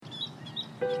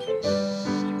Hi,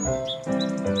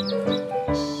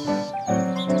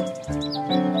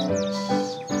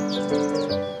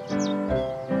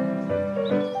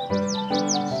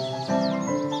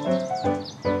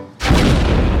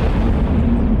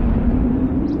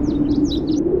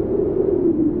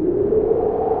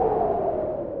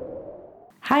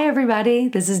 everybody.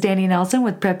 This is Danny Nelson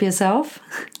with Prep Yourself.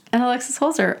 And Alexis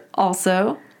Holzer,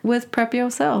 also with Prep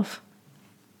Yourself.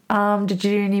 Did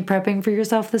you do any prepping for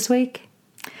yourself this week?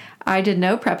 I did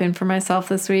no prepping for myself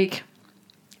this week.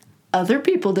 Other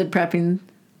people did prepping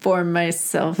for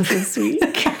myself this week.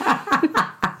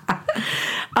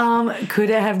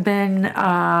 Could it have been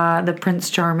the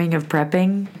Prince Charming of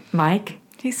prepping, Mike?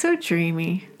 He's so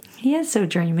dreamy. He is so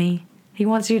dreamy. He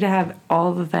wants you to have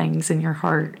all the things in your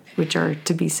heart, which are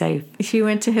to be safe. He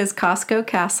went to his Costco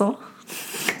castle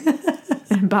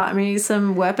and bought me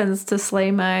some weapons to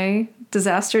slay my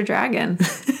disaster dragon.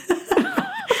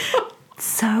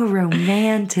 So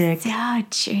romantic. So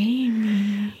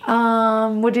dreamy.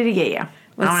 What did he get you?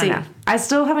 Let's see. Know. I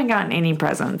still haven't gotten any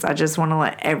presents. I just want to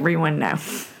let everyone know.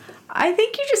 I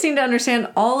think you just need to understand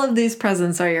all of these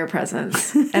presents are your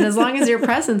presents. And as long as your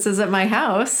presence is at my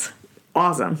house...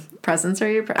 Awesome. Presents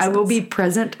are your presents. I will be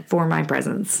present for my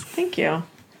presents. Thank you.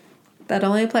 That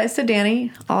only applies to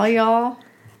Danny. All y'all,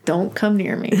 don't come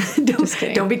near me. Just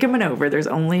kidding. Don't be coming over. There's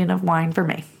only enough wine for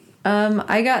me.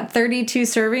 I got 32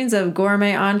 servings of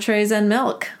gourmet entrees and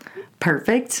milk.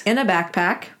 Perfect. In a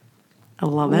backpack. I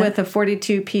love it. With a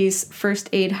 42-piece first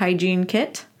aid hygiene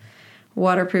kit,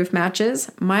 waterproof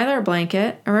matches, Mylar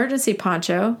blanket, emergency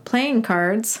poncho, playing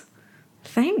cards.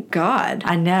 Thank God.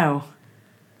 I know.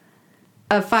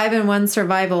 A 5-in-1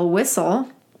 survival whistle,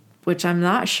 which I'm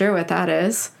not sure what that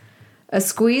is. A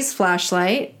squeeze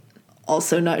flashlight,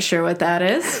 also not sure what that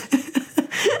is.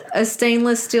 A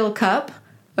stainless steel cup,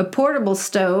 a portable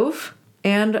stove,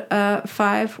 and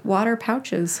 5 water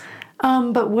pouches.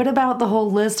 But what about the whole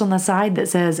list on the side that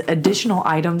says additional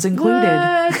items included?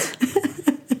 What?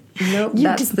 Nope,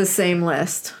 that's the same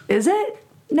list. Is it?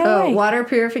 No way. Water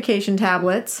purification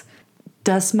tablets.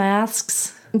 Dust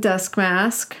masks. Dust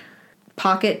mask.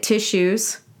 Pocket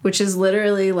tissues, which is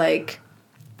literally like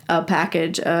a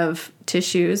package of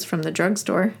tissues from the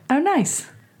drugstore. Oh, nice.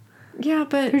 Yeah,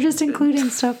 but... They're just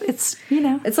including stuff. It's,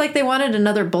 It's like they wanted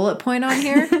another bullet point on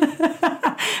here.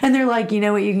 And they're like, you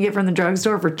know what you can get from the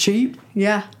drugstore for cheap?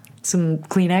 Yeah. Some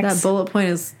Kleenex. That bullet point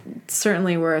is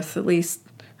certainly worth at least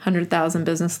 100,000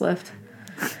 business lift.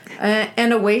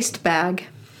 And a waste bag.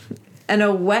 And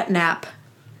a wet nap.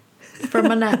 For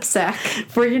my knapsack.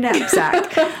 For your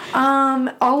knapsack.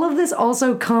 All of this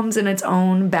also comes in its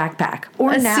own backpack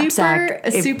or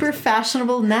knapsack. Super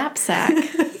fashionable knapsack.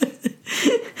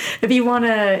 If you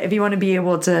wanna be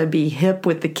able to be hip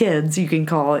with the kids, you can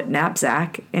call it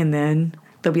knapsack, and then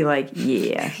they'll be like,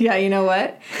 yeah. Yeah, you know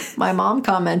what? My mom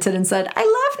commented and said, I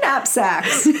love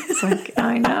knapsacks. It's like,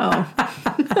 I know.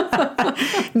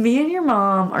 Me and your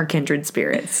mom are kindred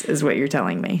spirits, is what you're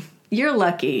telling me. You're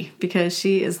lucky because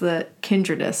she is the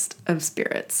kindredest of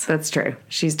spirits. That's true.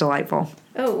 She's delightful.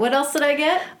 Oh, what else did I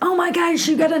get? Oh my gosh,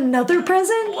 you got another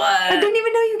present? What? I didn't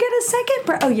even know you got a second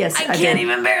present. Oh, yes, I can't did.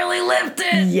 even barely lift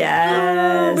it.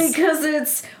 Yes. Oh, because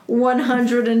it's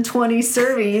 120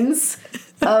 servings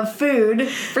of food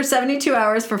for 72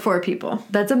 hours for 4 people.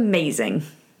 That's amazing.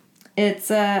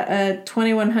 It's a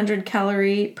 2,100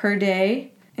 calorie per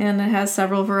day, and it has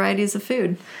several varieties of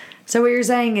food. So what you're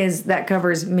saying is that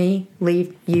covers me,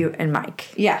 Leaf, you, and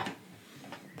Mike. Yeah.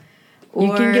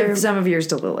 You can give some of yours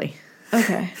to Lily.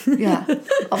 Okay. Yeah.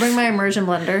 I'll bring my immersion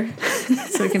blender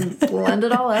so we can blend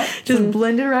it all up. Just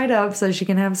blend it right up so she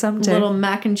can have some too. Little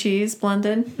mac and cheese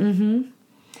blended.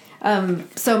 Mm-hmm.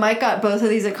 So Mike got both of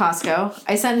these at Costco.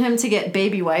 I sent him to get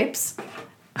baby wipes.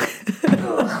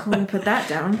 Let me put that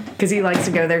down. Because he likes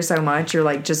to go there so much. You're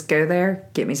like, just go there,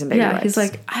 get me some baby wipes. He's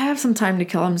like, I have some time to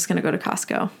kill. I'm just going to go to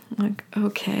Costco. I'm like,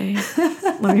 okay.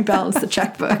 Let me balance the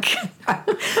checkbook.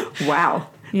 Wow.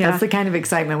 Yeah. That's the kind of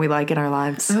excitement we like in our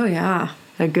lives. Oh, yeah.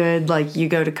 A good, like, you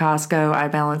go to Costco, I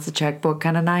balance the checkbook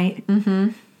kind of night. Mm-hmm.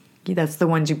 That's the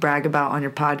ones you brag about on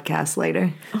your podcast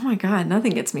later. Oh, my God.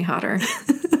 Nothing gets me hotter.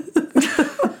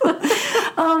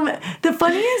 The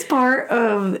funniest part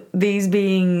of these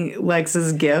being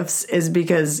Lex's gifts is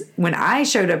because when I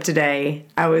showed up today,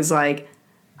 I was like,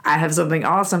 I have something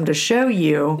awesome to show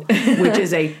you, which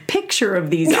is a picture of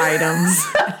these items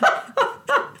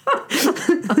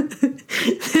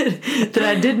that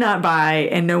I did not buy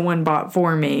and no one bought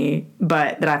for me,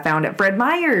 but that I found at Fred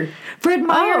Meyer. Fred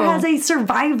Meyer has a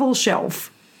survival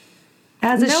shelf.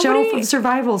 Has a shelf of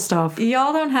survival stuff.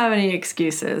 Y'all don't have any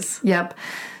excuses. Yep.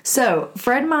 So,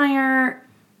 Fred Meyer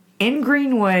in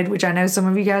Greenwood, which I know some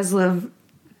of you guys live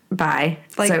by.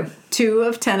 Like so 2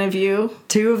 of 10 of you.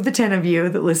 2 of the 10 of you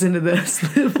that listen to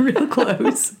this live real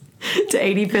close to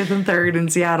 85th and 3rd in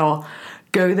Seattle.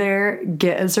 Go there,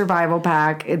 get a survival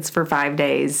pack. It's for 5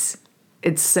 days.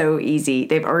 It's so easy.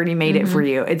 They've already made it for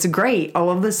you. It's great. All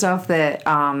of the stuff that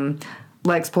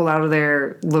Lex pulled out of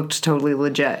there looked totally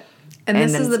legit. And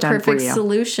this is the perfect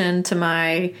solution to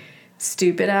my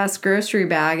stupid ass grocery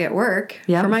bag at work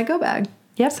for my go bag.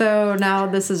 Yep. So now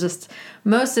this is just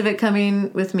most of it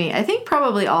coming with me. I think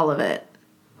probably all of it.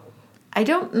 I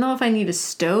don't know if I need a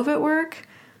stove at work,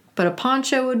 but a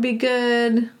poncho would be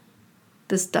good.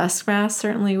 This dust mask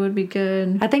certainly would be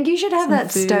good. I think you should have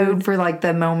that stove for like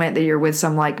the moment that you're with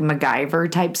some like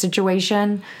MacGyver type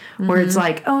situation where it's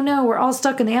like, oh no, we're all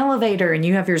stuck in the elevator and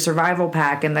you have your survival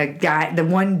pack and the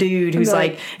one dude who's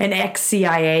like an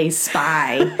ex-CIA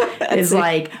spy is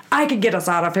like, I could get us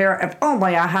out of here if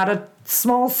only I had a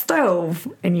small stove.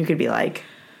 And you could be like,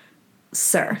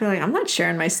 sir. You're like, I'm not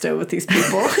sharing my stove with these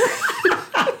people.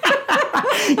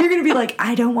 You're going to be like,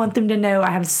 I don't want them to know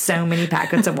I have so many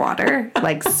packets of water.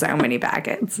 Like, so many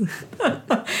packets.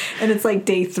 And it's like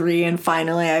day 3, and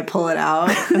finally I pull it out.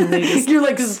 And you're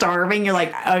like starving. You're like,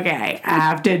 okay, I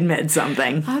have to admit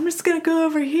something. I'm just going to go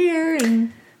over here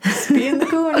and just be in the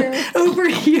corner. Over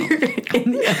here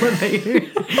in the elevator.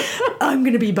 I'm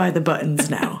going to be by the buttons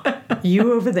now.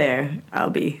 You over there.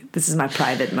 This is my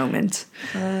private moment.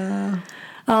 I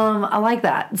like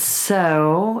that.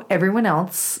 So, everyone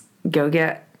else, go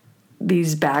get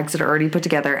these bags that are already put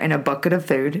together and a bucket of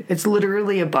food. It's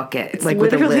literally a bucket. It's like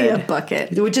literally with a lid, a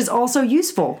bucket. Which is also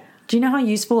useful. Do you know how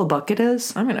useful a bucket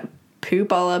is? I'm going to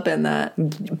poop all up in that.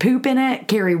 Poop in it,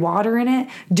 carry water in it.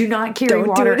 Do not carry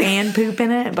water and poop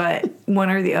in it, but one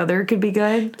or the other could be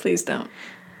good. Please don't.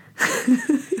 Ew.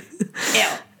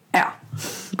 Ew.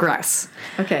 Gross.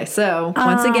 Okay, so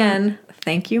once again,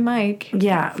 thank you, Mike.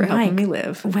 Yeah, for helping me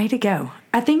live. Way to go.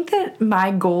 I think that my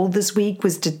goal this week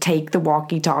was to take the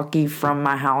walkie-talkie from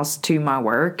my house to my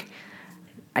work.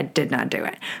 I did not do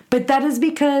it. But that is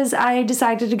because I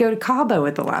decided to go to Cabo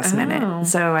at the last minute.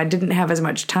 So I didn't have as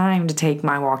much time to take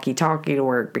my walkie-talkie to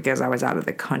work because I was out of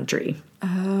the country.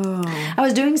 Oh. I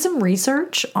was doing some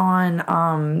research on,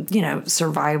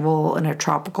 survival in a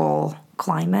tropical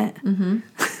climate. Mm-hmm.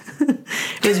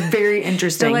 It was very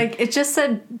interesting. So, it just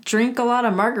said drink a lot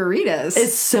of margaritas.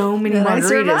 It's so many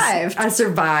margaritas. I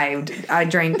survived. I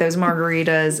drank those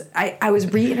margaritas. I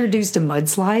was reintroduced to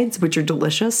mudslides, which are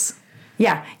delicious.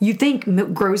 Yeah, you think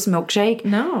gross milkshake?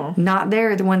 No. Not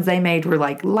there. The ones they made were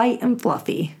light and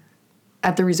fluffy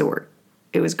at the resort.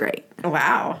 It was great.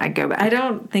 Wow. I'd go back. I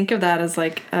don't think of that as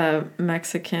a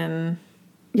Mexican...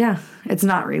 Yeah, it's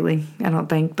not really, I don't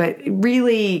think. But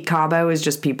really, Cabo is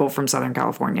just people from Southern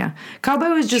California.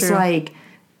 Cabo is just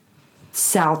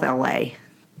South LA.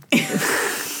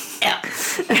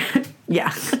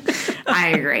 Yeah, I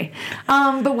agree.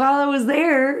 But while I was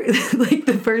there,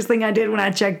 the first thing I did when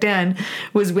I checked in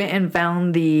was went and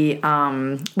found the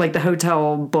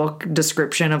hotel book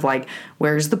description of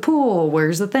where's the pool,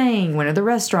 where's the thing, when are the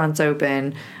restaurants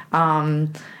open,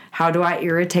 how do I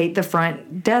irritate the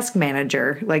front desk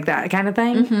manager, that kind of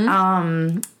thing.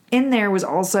 Mm-hmm. In there was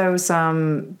also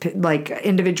some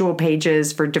individual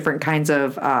pages for different kinds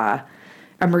of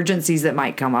emergencies that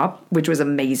might come up, which was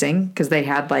amazing because they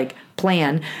had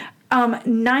plan.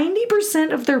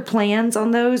 90% of their plans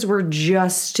on those were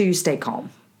just to stay calm.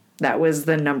 That was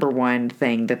the number one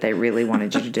thing that they really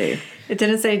wanted you to do. It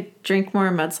didn't say drink more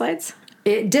mudslides?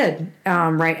 It did,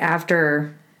 right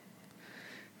after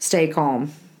stay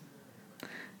calm.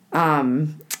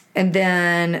 And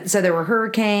then, so there were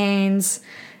hurricanes,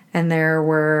 and there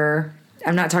were,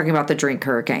 I'm not talking about the drink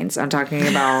hurricanes. I'm talking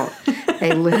about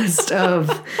a list of,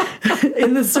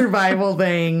 in the survival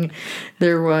thing,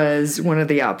 there was, one of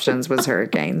the options was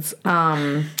hurricanes.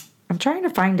 I'm trying to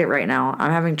find it right now.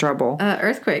 I'm having trouble.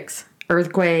 Earthquakes.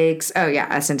 Earthquakes. Oh, yeah,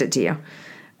 I sent it to you.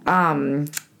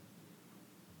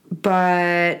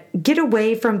 But get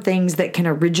away from things that can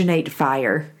originate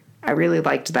fire. I really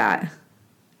liked that.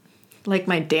 Like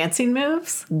my dancing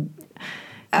moves?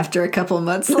 After a couple of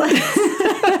mudslides?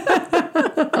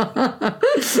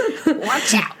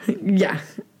 Watch out. Yeah.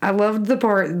 I loved the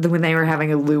part when they were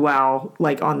having a luau,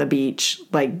 on the beach,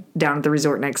 down at the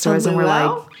resort next to us. And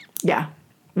we're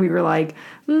we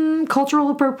were cultural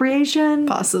appropriation.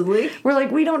 Possibly. We're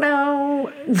we don't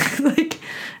know.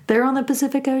 They're on the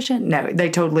Pacific Ocean. No, they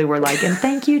totally were and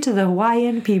thank you to the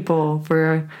Hawaiian people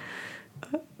for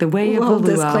the way of the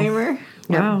luau. Disclaimer.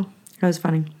 Yep. Wow. That was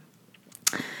funny.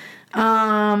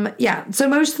 So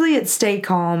mostly it's stay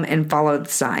calm and follow the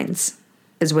signs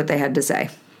is what they had to say.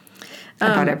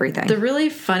 about everything. The really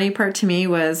funny part to me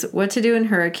was what to do in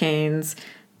hurricanes.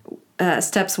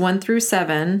 Steps 1 through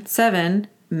 7. 7,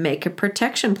 make a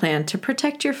protection plan to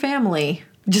protect your family.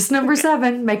 Just number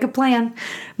 7, make a plan.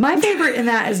 My favorite in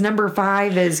that is number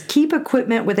 5 is keep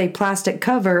equipment with a plastic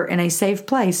cover in a safe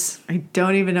place. I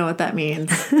don't even know what that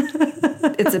means.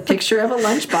 It's a picture of a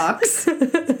lunchbox.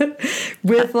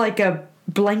 With like a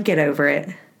blanket over it.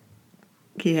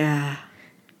 Yeah.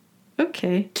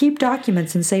 Okay. Keep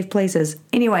documents in safe places.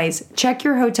 Anyways, check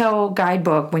your hotel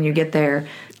guidebook when you get there.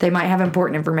 They might have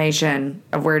important information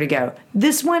of where to go.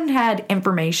 This one had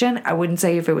information. I wouldn't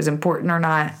say if it was important or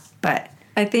not, but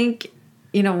I think,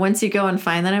 once you go and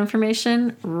find that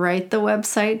information, write the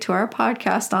website to our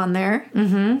podcast on there.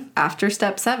 Mm-hmm. After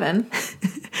step 7.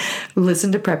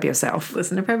 Listen to Prep Yourself.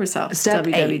 Listen to Prep Yourself. Step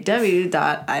 8.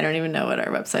 I don't even know what our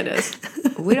website is.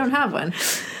 We don't have one.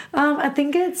 I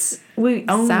think we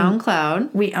own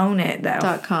SoundCloud. We own it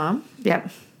though. .com.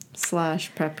 Yep.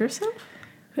 /Prep Yourself.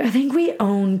 I think we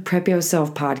own Prep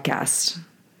Yourself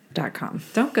Podcast.com.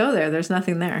 Don't go there. There's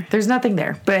nothing there. There's nothing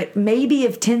there. But maybe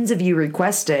if tens of you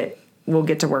request it, we'll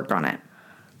get to work on it.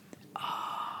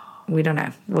 We don't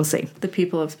know. We'll see. The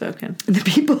people have spoken.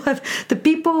 The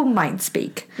people might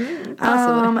speak.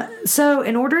 Possibly. So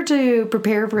in order to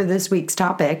prepare for this week's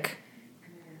topic,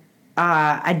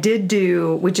 I did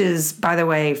do, which is, by the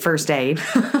way, first aid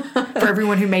for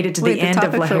everyone who made it to the end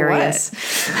of Laharius.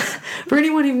 For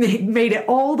anyone who made it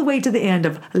all the way to the end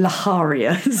of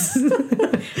Laharius.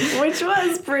 Which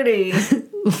was pretty.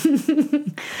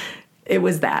 It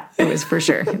was that. It was for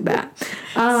sure that.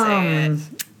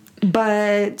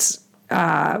 But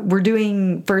we're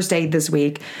doing first aid this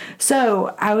week.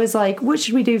 So I was like, what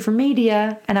should we do for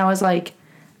media? And I was like,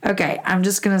 okay, I'm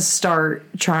just going to start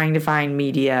trying to find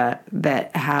media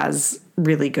that has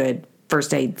really good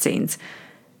first aid scenes.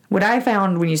 What I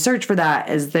found when you search for that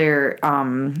is they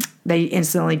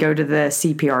instantly go to the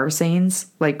CPR scenes,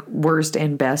 like worst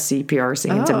and best CPR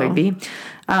scenes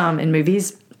in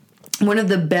movies. One of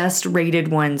the best rated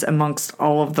ones amongst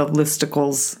all of the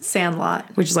listicles, Sandlot,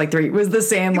 which is like 3, was the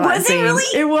Sandlot was scene. It really?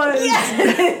 It was.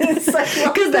 Yes.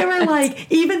 Because they were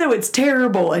like, even though it's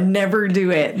terrible and never do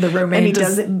it, the romantic. And he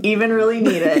doesn't even really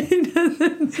need it.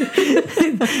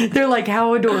 They're like,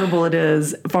 how adorable it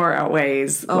is far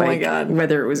outweighs. Oh my God.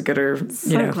 Whether it was good or,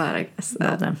 So glad I guessed that.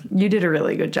 Well done. You did a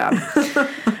really good job.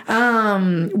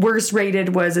 Worst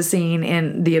rated was a scene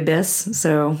in The Abyss.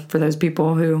 So for those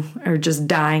people who are just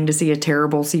dying to see a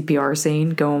terrible CPR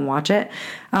scene, go and watch it.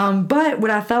 But what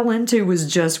I fell into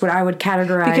was just what I would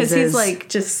categorize because he's as, like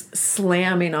just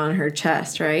slamming on her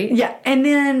chest, right? Yeah, and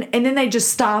then they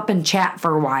just stop and chat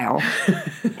for a while,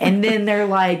 and then they're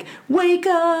like, "Wake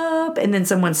up!" and then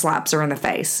someone slaps her in the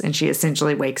face, and she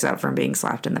essentially wakes up from being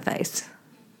slapped in the face.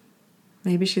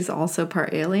 Maybe she's also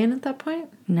part alien at that point.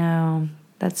 No,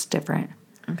 that's different.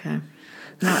 Okay.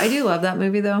 No, I do love that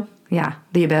movie though. Yeah,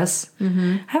 The Abyss.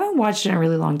 Mm-hmm. I haven't watched it in a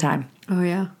really long time. Oh,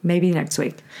 yeah. Maybe next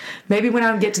week. Maybe when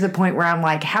I get to the point where I'm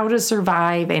like, how to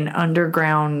survive an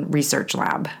underground research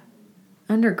lab.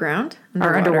 Underground?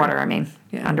 Or underwater, I mean.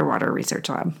 Yeah. Underwater research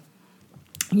lab.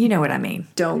 You know what I mean.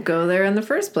 Don't go there in the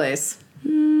first place.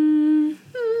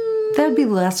 That'd be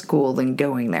less cool than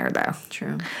going there, though.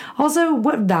 True. Also,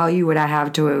 what value would I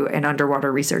have to an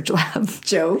underwater research lab?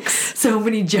 Jokes. So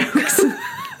many jokes.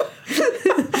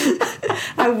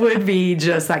 I would be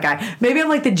just that guy. Maybe I'm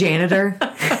like the janitor.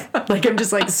 Like I'm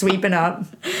just like sweeping up.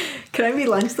 Can I be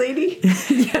lunch lady?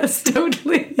 Yes,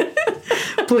 totally.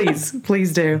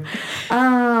 Please do.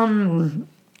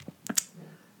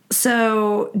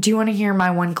 So do you want to hear my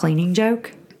one cleaning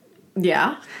joke?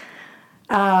 Yeah.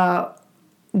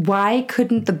 Why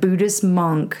couldn't the Buddhist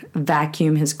monk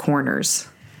vacuum his corners?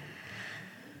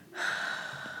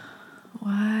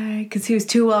 Why? Because he was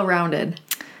too well-rounded.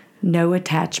 No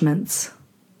attachments.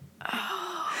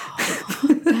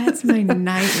 That's my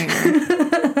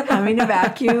nightmare. Having a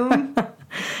vacuum.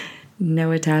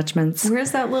 No attachments.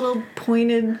 Where's that little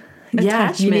pointed attachment?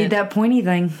 Yeah, you need that pointy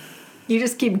thing. You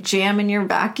just keep jamming your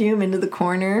vacuum into the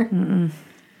corner. Mm-mm.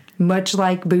 Much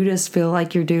like Buddhists feel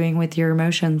like you're doing with your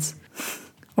emotions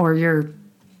or your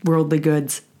worldly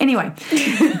goods. Anyway,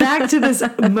 back to this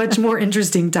much more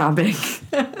interesting topic,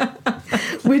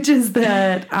 which is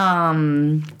that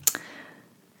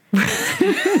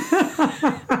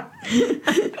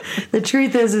the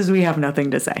truth is we have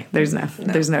nothing to say. There's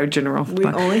no general. We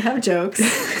only have jokes.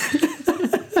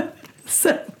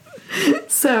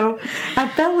 So I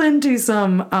fell into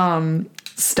some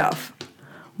stuff.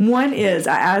 One is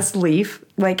I asked Leaf,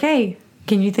 like, hey,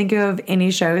 can you think of any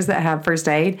shows that have first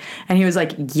aid? And he was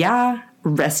like, yeah,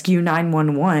 Rescue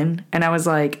 911. And I was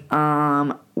like,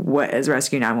 what is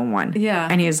Rescue 911? Yeah.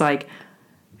 And he was like,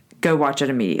 go watch it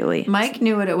immediately. Mike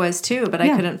knew what it was too, but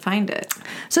I couldn't find it.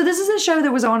 So this is a show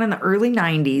that was on in the early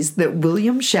 90s that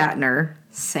William Shatner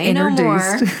introduced. No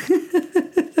more.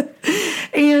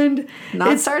 And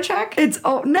Not Star Trek? It's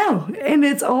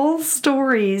all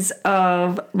stories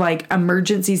of like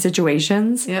emergency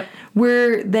situations. Yep.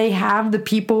 Where they have the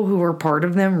people who are part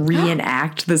of them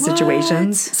reenact the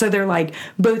situations. So they're like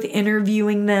both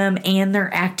interviewing them and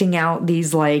they're acting out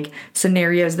these like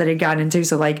scenarios that it got into.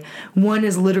 So like one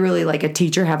is literally like a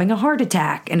teacher having a heart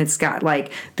attack and it's got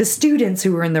like the students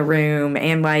who were in the room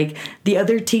and like the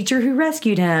other teacher who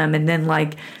rescued him and then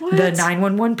like the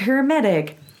 911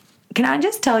 paramedic. Can I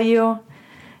just tell you,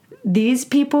 these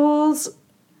people's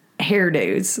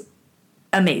hairdos,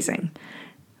 amazing.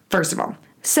 First of all.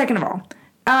 Second of all,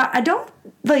 I don't,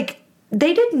 like,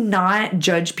 they did not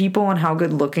judge people on how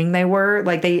good looking they were.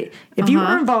 Like, if you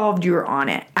were involved, you were on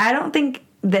it. I don't think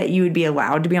that you would be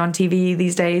allowed to be on TV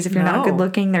these days if you're not good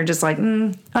looking. They're just like,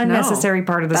 unnecessary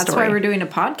part of the story. That's why we're doing a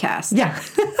podcast. Yeah.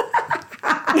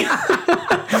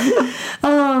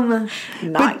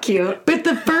 Not cute. But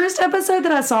the first episode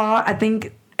that I saw, I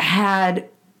think, had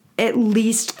at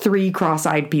least 3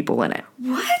 cross-eyed people in it.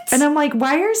 What? And I'm like,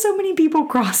 why are so many people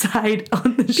cross-eyed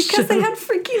on the show? Because they had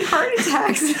freaking heart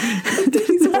attacks.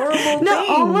 These horrible No, things.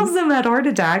 all of them had heart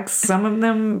attacks. Some of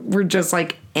them were just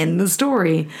like in the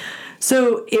story.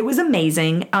 So it was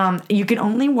amazing. You can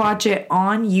only watch it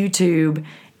on YouTube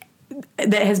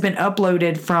that has been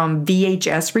uploaded from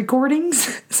VHS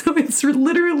recordings. So it's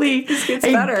literally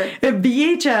a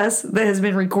VHS that has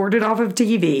been recorded off of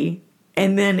TV.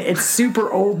 And then it's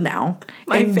super old now.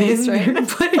 Face, then right? they're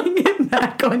putting it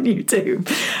back on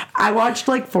YouTube. I watched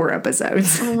like 4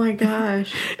 episodes. Oh my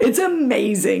gosh. It's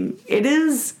amazing. It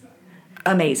is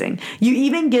amazing. You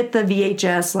even get the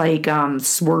VHS like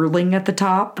swirling at the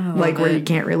top, like where you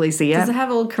can't really see it. Does it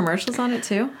have old commercials on it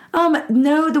too?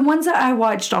 No, the ones that I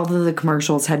watched, all of the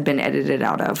commercials had been edited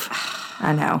out of.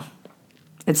 I know.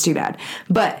 It's too bad.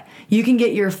 But you can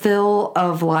get your fill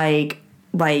of like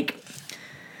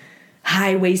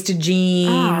high-waisted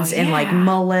jeans and like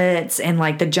mullets and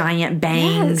like the giant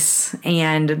bangs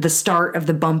and the start of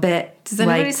the bump it. Does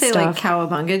anybody say stuff. like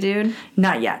cowabunga, dude?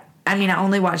 Not yet. I mean, I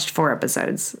only watched 4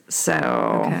 episodes.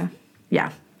 So,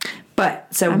 yeah. But,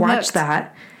 so watch hooked.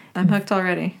 that. I'm hooked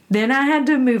already. Then I had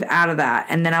to move out of that.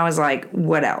 And then I was like,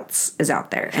 what else is out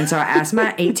there? And so I asked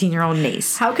my 18-year-old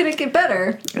niece. How could it get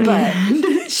better? But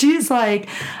She's like,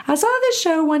 I saw this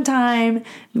show one time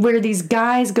where these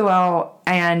guys go out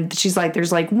and she's like,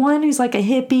 there's like one who's like a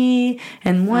hippie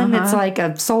and one that's like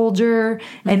a soldier.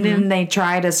 And then they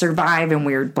try to survive in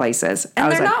weird places.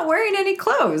 and they're not wearing any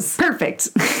clothes. Perfect.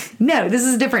 No, this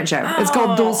is a different show. It's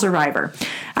called Dual Survivor.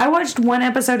 I watched 1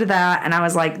 episode of that and I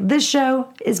was like, this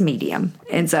show is medium.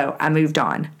 And so I moved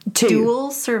on to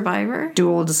Dual Survivor?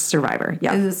 Dual Survivor.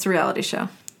 Yeah. Is this a reality show?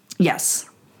 Yes.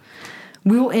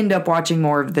 We will end up watching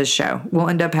more of this show. We'll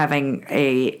end up having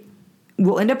a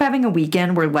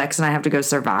weekend where Lex and I have to go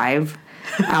survive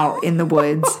out in the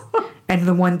woods. And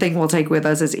the one thing we'll take with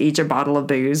us is each a bottle of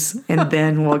booze, and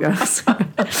then we'll go.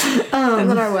 And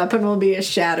then our weapon will be a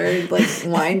shattered like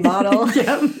wine bottle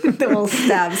that we'll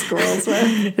stab squirrels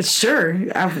with. Sure,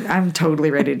 I'm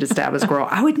totally ready to stab a squirrel.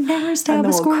 I would never stab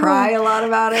a squirrel. We'll cry a lot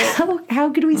about it.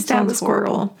 How could we stab a sounds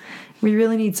squirrel? horrible. We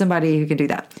really need somebody who can do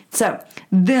that. So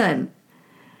then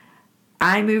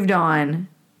I moved on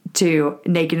to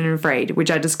Naked and Afraid,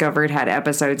 which I discovered had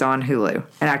episodes on Hulu.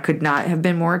 And I could not have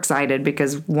been more excited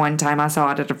because one time I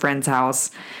saw it at a friend's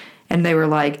house and they were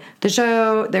like, the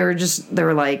show, they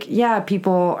were like, yeah,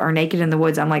 people are naked in the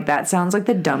woods. I'm like, that sounds like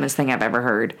the dumbest thing I've ever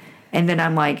heard. And then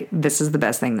I'm like, this is the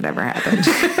best thing that ever happened.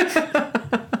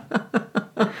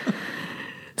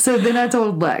 So then I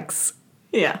told Lex.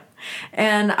 Yeah.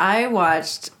 And I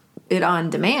watched it on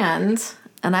demand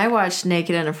and I watched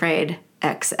Naked and Afraid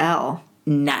XL.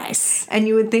 Nice. And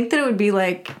you would think that it would be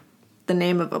like the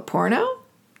name of a porno?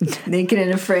 Naked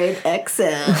and Afraid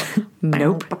XL.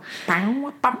 Nope.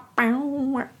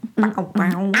 Ooh,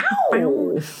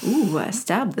 I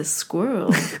stabbed this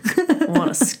squirrel. Want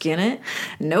to skin it?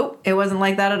 Nope, it wasn't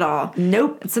like that at all.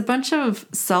 Nope. It's a bunch of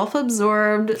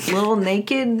self-absorbed little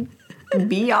naked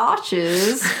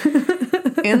biatches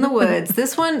in the woods.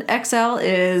 This one, XL,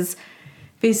 is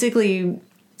basically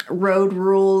Road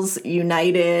Rules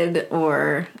United,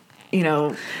 or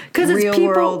because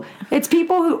it's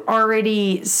people who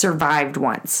already survived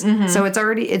once. So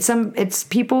it's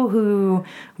people who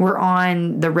were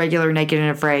on the regular Naked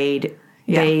and Afraid.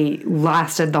 They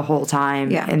lasted the whole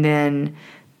time, and then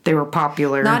they were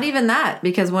popular. Not even that,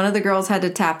 because one of the girls had to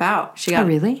tap out. She got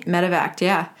really? medevaced,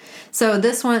 yeah. So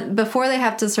this one, before they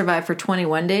have to survive for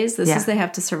 21 days, this is they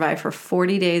have to survive for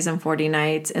 40 days and 40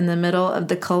 nights in the middle of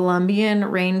the Colombian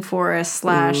rainforest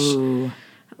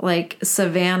 / like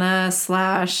savannah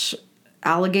 /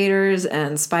 alligators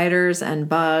and spiders and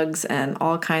bugs and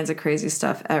all kinds of crazy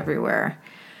stuff everywhere.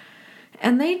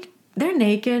 And they're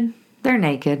naked. They're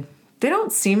naked. They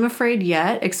don't seem afraid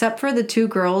yet, except for the 2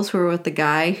 girls who are with the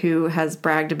guy who has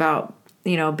bragged about,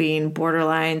 being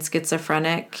borderline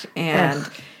schizophrenic and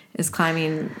is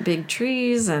climbing big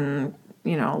trees and,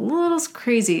 a little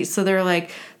crazy. So they're like,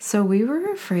 so we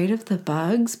were afraid of the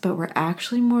bugs, but we're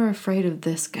actually more afraid of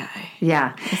this guy.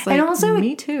 Yeah. It's like, and also,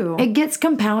 me too. It gets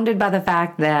compounded by the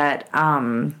fact that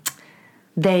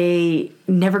they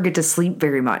never get to sleep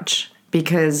very much.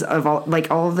 Because of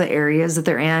all of the areas that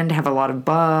they're in have a lot of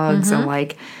bugs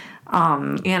and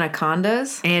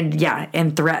anacondas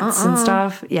and threats and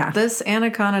stuff. Yeah, this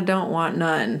anaconda don't want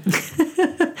none.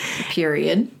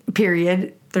 Period.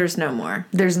 There's no more.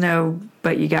 There's no,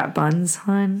 but you got buns,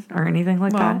 hun, or anything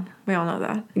like that. We all know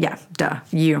that. Yeah, duh.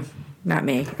 You, not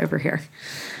me, over here,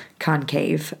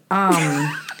 concave.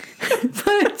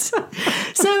 But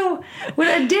so what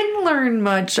I didn't learn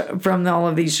much from all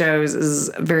of these shows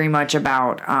is very much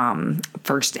about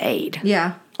first aid.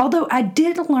 Yeah. Although I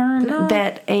did learn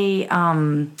that a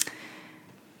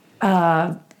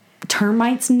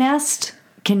termite's nest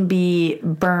can be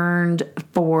burned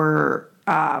for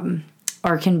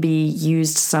or can be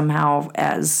used somehow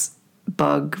as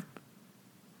bug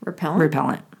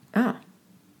repellent. Oh.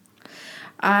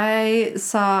 I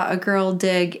saw a girl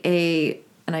dig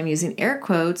and I'm using air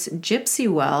quotes, gypsy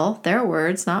well, their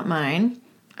words, not mine,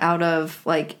 out of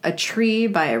like a tree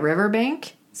by a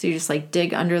riverbank. So you just like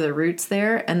dig under the roots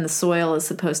there, and the soil is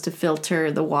supposed to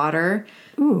filter the water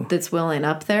that's welling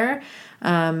up there.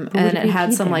 And it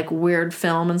had some like weird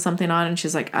film and something on, and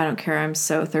she's like, I don't care, I'm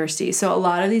so thirsty. So a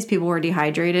lot of these people were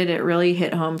dehydrated. It really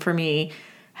hit home for me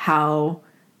how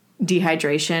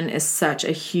dehydration is such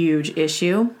a huge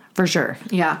issue. For sure.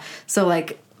 Yeah. So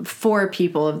like 4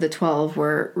 people of the 12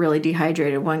 were really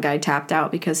dehydrated. One guy tapped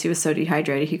out because he was so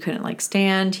dehydrated he couldn't like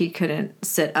stand. He couldn't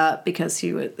sit up because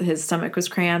his stomach was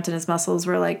cramped and his muscles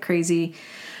were like crazy.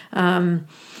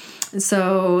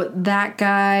 So that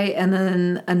guy, and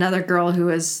then another girl who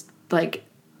was like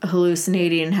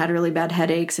hallucinating and had really bad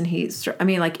headaches. And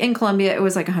like in Colombia, it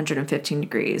was like 115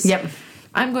 degrees. Yep.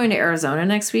 I'm going to Arizona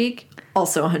next week.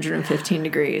 Also 115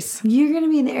 degrees. You're going to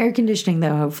be in the air conditioning,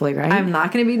 though, hopefully, right? I'm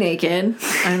not going to be naked.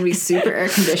 I'm going to be super air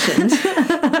conditioned.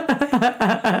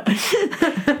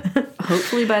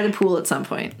 Hopefully by the pool at some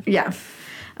point. Yeah.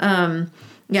 So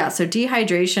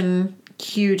dehydration,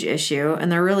 huge issue. And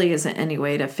there really isn't any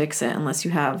way to fix it unless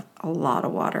you have a lot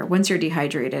of water. Once you're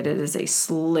dehydrated, it is a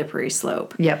slippery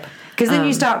slope. Yep. Because then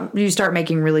you start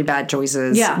making really bad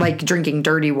choices. Yeah. Like drinking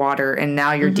dirty water, and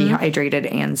now you're dehydrated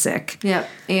and sick. Yep.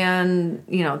 And,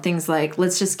 things like,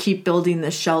 let's just keep building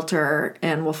this shelter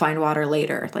and we'll find water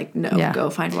later. Like, no, go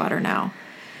find water now.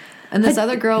 And this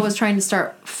other girl was trying to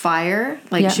start fire.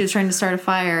 Like, she was trying to start a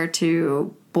fire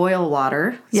to boil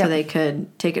water so they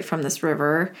could take it from this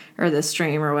river or this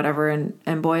stream or whatever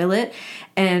and boil it.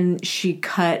 And she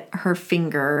cut her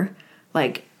finger,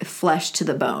 like, flesh to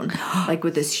the bone, like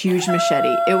with this huge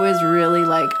machete. It was really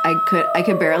like I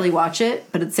could barely watch it,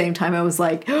 but at the same time I was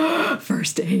like,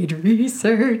 first aid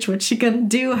research, what's she gonna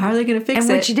do? How are they gonna fix it? And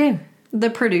what'd she do? The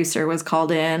producer was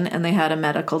called in and they had a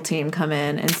medical team come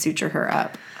in and suture her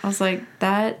up. I was like,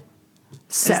 that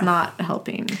is not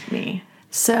helping me.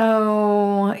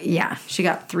 So yeah, she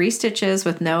got 3 stitches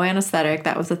with no anesthetic.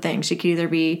 That was the thing. She could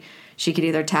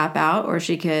either tap out or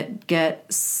she could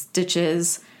get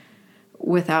stitches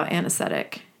without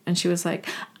anesthetic. And she was like,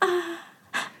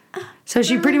 So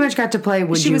she pretty much got to play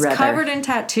Would You Rather. She was covered in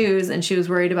tattoos and she was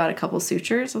worried about a couple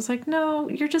sutures. I was like, no,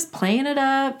 you're just playing it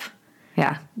up.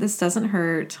 Yeah. This doesn't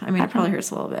hurt. I mean, it probably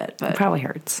hurts a little bit, but it probably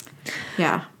hurts.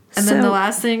 Yeah. And then the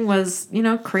last thing was,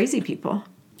 crazy people.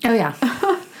 Oh, yeah.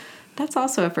 That's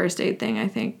also a first aid thing, I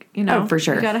think. Oh, for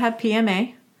sure. You got to have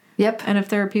PMA. Yep. And if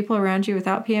there are people around you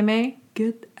without PMA,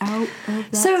 get out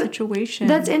of that situation.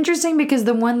 That's interesting because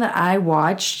the one that I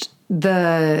watched,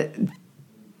 the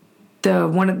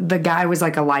guy was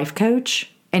like a life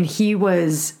coach, and he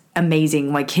was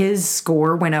amazing. Like his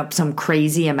score went up some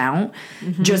crazy amount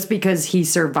just because he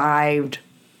survived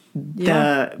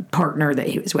the partner that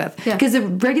he was with. Because the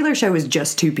regular show is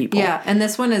just 2 people. Yeah, and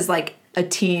this one is like a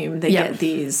team. They get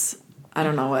these, I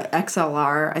don't know what,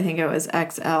 XLR, I think it was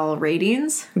XL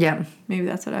ratings. Yeah. Maybe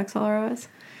that's what XLR was.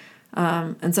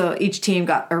 And so each team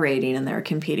got a rating and they were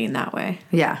competing that way.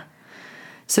 Yeah.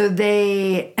 So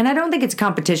and I don't think it's a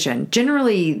competition.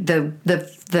 Generally,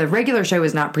 the regular show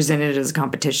is not presented as a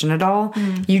competition at all.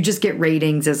 You just get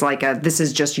ratings as like this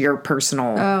is just your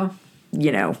personal,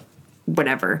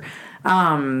 whatever.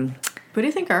 What do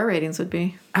you think our ratings would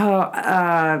be?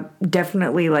 Oh,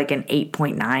 definitely like an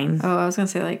 8.9. Oh, I was going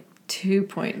to say like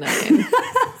 2.9.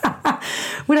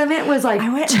 What I meant was like... I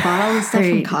went and bought all the stuff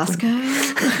from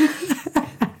Costco.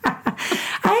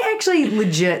 I actually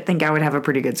legit think I would have a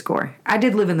pretty good score. I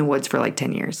did live in the woods for like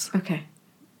 10 years. Okay.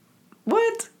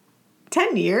 What?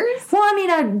 10 years? Well, I mean,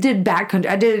 I did backcountry.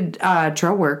 I did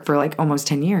trail work for like almost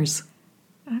 10 years.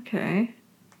 Okay.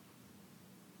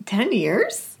 10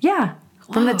 years? Yeah.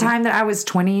 From the time that I was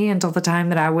 20 until the time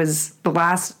that I was... The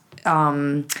last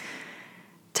time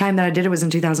that I did it was in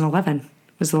 2011.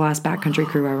 Was the last backcountry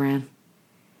crew I ran.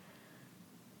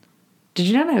 Did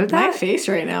you not know that? My face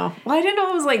right now. Well, I didn't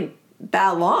know it was like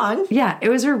that long. Yeah, it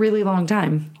was a really long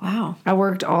time. Wow. I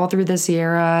worked all through the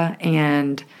Sierra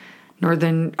and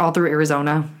all through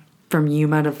Arizona, from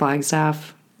Yuma to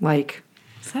Flagstaff. Like...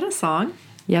 Is that a song?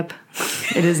 Yep.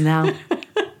 It is now.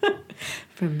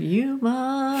 From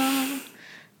Yuma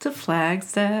to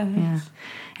Flagstaff. Yeah.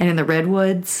 And in the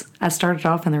Redwoods. I started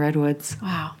off in the Redwoods.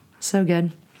 Wow. So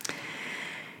good.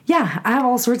 Yeah, I have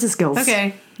all sorts of skills.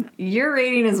 Okay. Your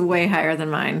rating is way higher than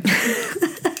mine.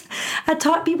 I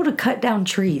taught people to cut down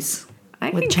trees. I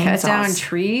with can chainsaws. cut down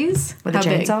trees. With How a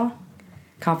big? chainsaw?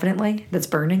 Confidently. That's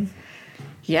burning.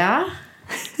 Yeah?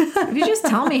 If you just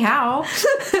tell me how.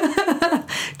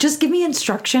 Just give me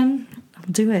instruction. I'll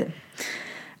do it.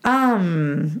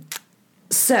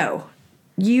 So,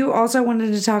 you also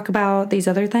wanted to talk about these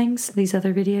other things? These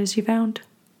other videos you found?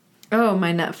 Oh,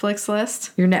 my Netflix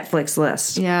list? Your Netflix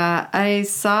list. Yeah, I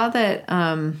saw that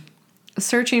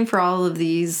searching for all of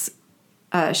these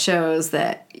shows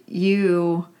that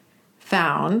you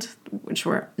found, which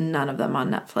were none of them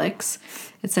on Netflix,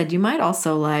 it said you might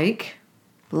also like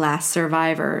Last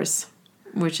Survivors,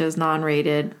 which is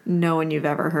non-rated, no one you've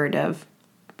ever heard of,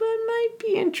 but might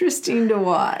be interesting to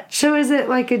watch. So is it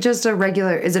like just a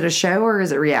regular, is it a show or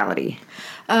is it reality?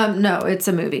 No, it's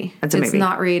a movie. It's a movie. It's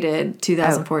not rated.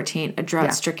 2014. A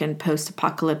drought-stricken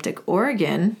post-apocalyptic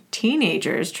Oregon.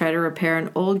 Teenagers try to repair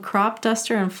an old crop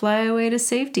duster and fly away to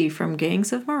safety from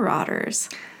gangs of marauders.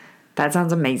 That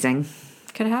sounds amazing.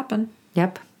 Could happen.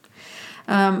 Yep.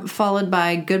 Followed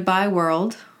by Goodbye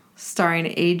World,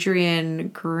 starring Adrian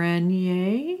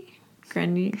Grenier.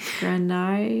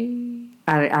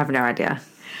 I have no idea.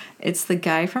 It's the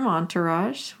guy from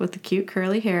Entourage with the cute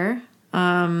curly hair.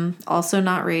 Also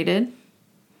not rated.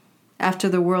 After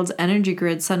the world's energy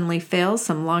grid suddenly fails,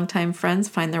 some longtime friends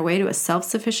find their way to a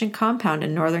self-sufficient compound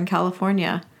in Northern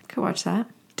California. Could watch that.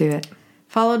 Do it.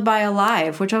 Followed by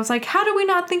Alive, which I was like, how do we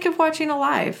not think of watching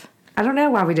Alive? I don't know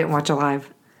why we didn't watch Alive.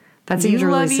 That seems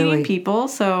really silly. You love eating people,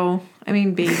 so, I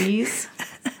mean, babies.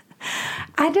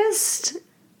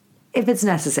 If it's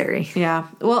necessary. Yeah.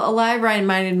 Well, Alive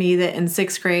reminded me that in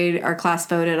 6th grade, our class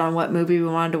voted on what movie we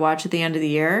wanted to watch at the end of the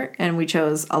year, and we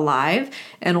chose Alive,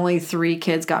 and only 3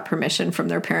 kids got permission from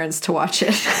their parents to watch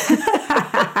it.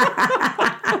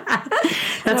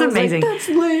 That's amazing. Like, that's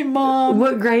lame, Mom.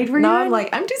 What grade were you No, in? I'm like,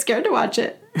 I'm too scared to watch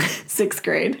it. 6th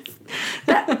grade.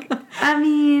 I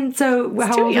mean, so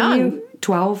how too old young. are you?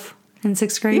 12 in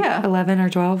 6th grade? Yeah. 11 or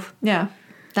 12? Yeah.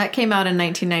 That came out in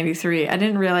 1993. I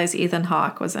didn't realize Ethan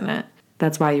Hawke was in it.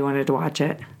 That's why you wanted to watch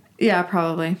it. Yeah,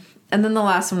 probably. And then the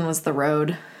last one was The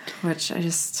Road, which I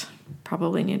just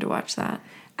probably need to watch that.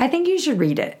 I think you should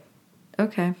read it.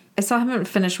 Okay. I still haven't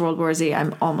finished World War Z.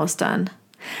 I'm almost done.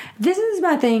 This is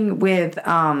my thing with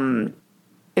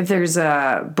if there's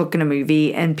a book and a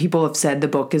movie and people have said the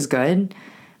book is good,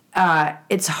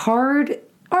 it's hard,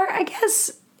 or I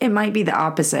guess it might be the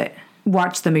opposite.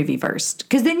 Watch the movie first,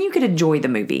 because then you could enjoy the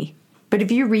movie. But if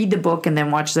you read the book and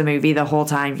then watch the movie the whole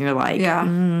time, you're like, yeah,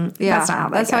 that's not how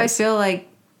that That's goes. how I feel like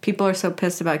people are so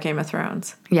pissed about Game of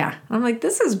Thrones. Yeah. I'm like,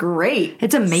 this is great.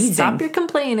 It's amazing. Stop your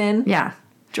complaining. Yeah.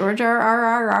 George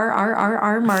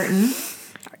R. Martin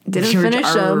didn't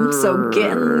finish them, so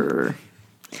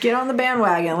get on the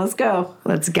bandwagon. Let's go.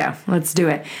 Let's go. Let's do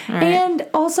it. All right. And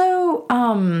also,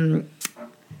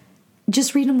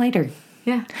 just read them later.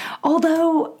 Yeah.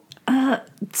 Although,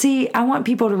 see, I want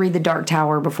people to read The Dark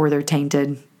Tower before they're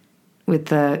tainted with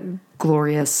the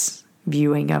glorious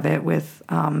viewing of it with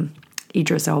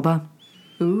Idris Elba.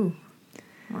 Ooh.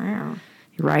 Wow.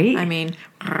 Right? I mean,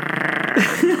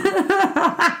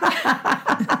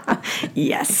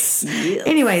 yes.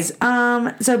 Anyways,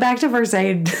 so back to first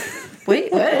aid.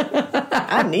 wait, what?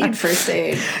 I need first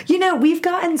aid. You know, we've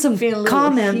gotten some Feeling a little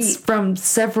comments heat. from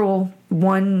several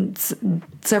ones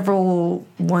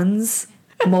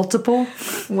multiple.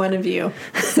 One of you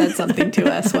said something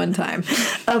to us one time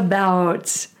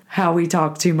about how we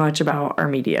talk too much about our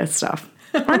media stuff.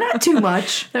 Or not too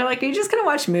much. They're like, are you just going to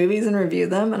watch movies and review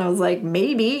them? And I was like,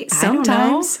 maybe.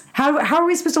 Sometimes. How are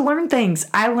we supposed to learn things?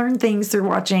 I learn things through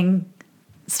watching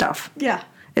stuff. Yeah.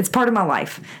 It's part of my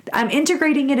life. I'm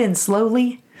integrating it in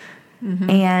slowly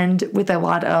and with a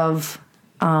lot of,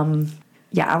 I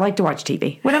like to watch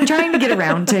TV. What I'm trying to get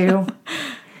around to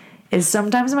is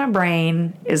sometimes my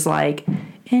brain is like,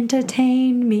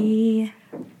 entertain me.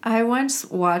 I once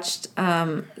watched,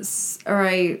 I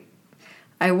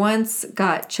once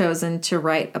got chosen to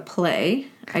write a play.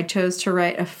 I chose to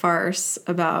write a farce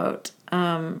about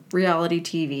reality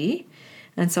TV.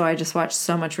 And so I just watched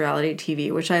so much reality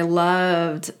TV, which I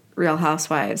loved Real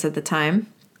Housewives at the time.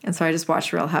 And so I just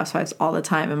watched Real Housewives all the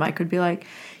time. And Mike would be like,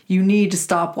 you need to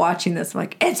stop watching this. I'm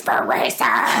like, it's for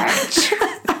research.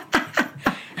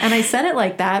 And I said it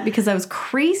like that because I was a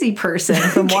crazy person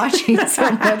from watching so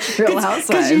much Real Housewives.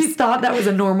 Because you thought that was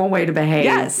a normal way to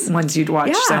behave once you'd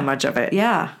watched so much of it.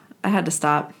 Yeah. I had to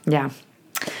stop. Yeah.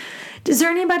 Is there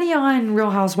anybody on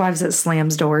Real Housewives that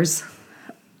slams doors?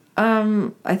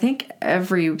 I think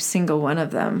every single one of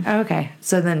them. Okay.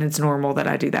 So then it's normal that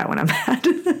I do that when I'm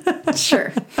mad.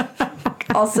 Sure.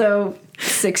 Also,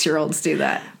 6-year-olds do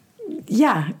that.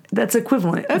 Yeah, that's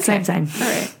equivalent. Okay. Same. All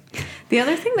right. The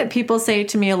other thing that people say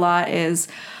to me a lot is,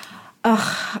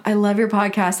 I love your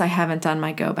podcast. I haven't done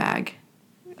my go bag.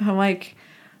 I'm like,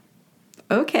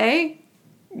 okay,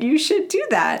 you should do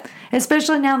that.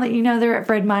 Especially now that you know they're at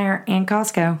Fred Meyer and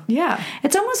Costco. Yeah.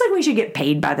 It's almost like we should get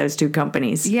paid by those two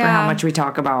companies for how much we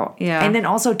talk about. Yeah. And then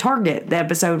also Target, the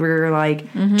episode where you're like,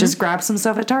 just grab some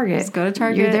stuff at Target. Just go to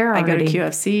Target. You're there already. I go to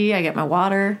QFC. I get my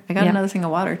water. I got another thing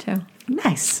of water, too.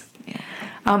 Nice. Yeah.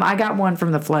 I got one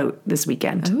from the float this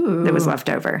weekend that was left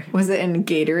over. Was it in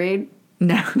Gatorade?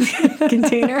 No.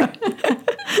 Container?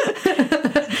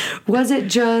 Was it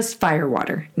just fire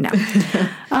water? No.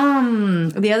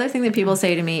 The other thing that people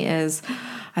say to me is,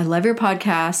 I love your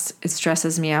podcast. It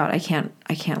stresses me out. I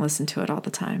can't listen to it all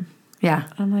the time. Yeah.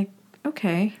 I'm like,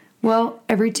 okay. Well,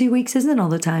 every 2 weeks isn't all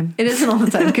the time. It isn't all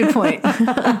the time. Good point.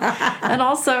 And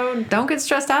also, don't get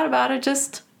stressed out about it.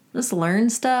 Just learn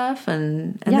stuff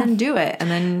and then do it. And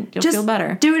then you'll feel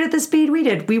better. Do it at the speed we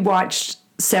did. We watched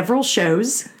several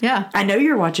shows. Yeah. I know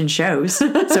you're watching shows.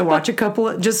 So watch a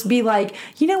couple. Just be like,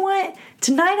 you know what?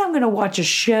 Tonight I'm going to watch a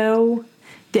show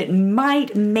that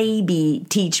might maybe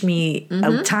teach me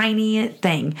a tiny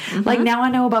thing. Like now I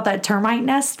know about that termite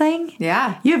nest thing.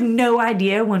 Yeah. You have no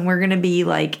idea when we're going to be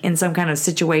like in some kind of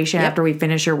situation after we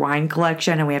finish your wine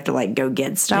collection and we have to like go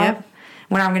get stuff. Yep.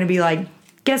 When I'm going to be like,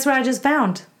 guess what I just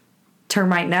found?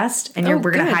 Termite nest. And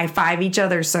we're going to high five each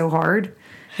other so hard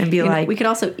and be like. We could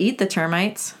also eat the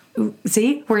termites.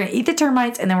 See, we're going to eat the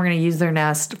termites and then we're going to use their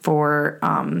nest for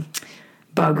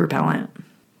bug repellent.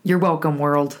 You're welcome,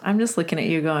 world. I'm just looking at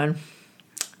you going,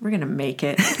 we're going to make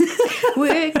it.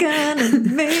 We're going to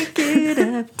make it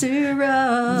after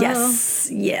all.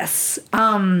 Yes.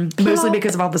 Mostly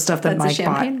because of all the stuff that Mike bought. That's a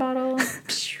champagne bottle.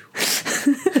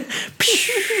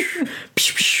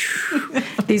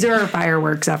 These are our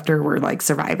fireworks after we're like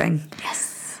surviving.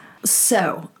 Yes.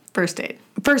 So, First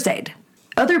aid.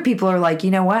 Other people are like, you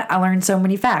know what? I learned so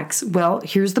many facts. Well,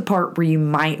 here's the part where you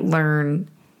might learn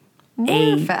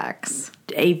More facts.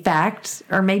 A fact,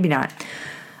 or maybe not.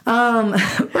 Or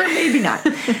maybe not.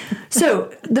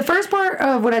 So the first part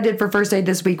of what I did for first aid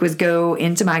this week was go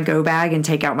into my go bag and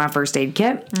take out my first aid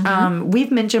kit.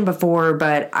 We've mentioned before,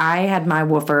 but I had my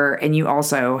woofer and you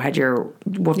also had your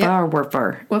woofer or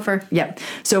woofer? Woofer. Yep.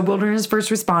 So wilderness first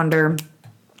responder.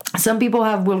 Some people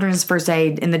have wilderness first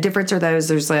aid, and the difference are there's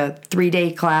a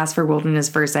 3-day class for wilderness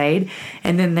first aid,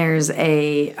 and then there's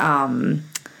a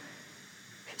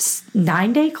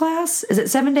 9-day class. Is it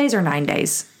 7 days or 9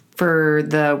 days for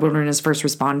the wilderness first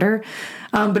responder?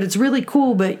 But it's really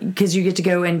cool, because you get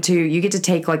to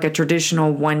take like a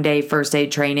traditional 1-day first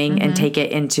aid training and take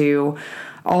it into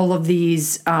all of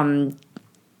these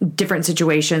different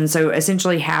situations. So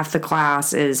essentially half the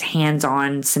class is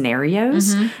hands-on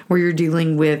scenarios where you're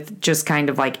dealing with just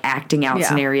kind of like acting out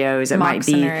scenarios. It might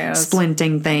be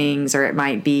splinting things, or it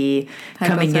might be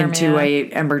coming into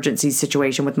a emergency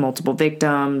situation with multiple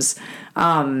victims.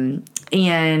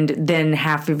 And then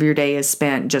half of your day is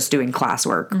spent just doing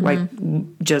classwork, like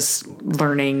just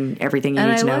learning everything you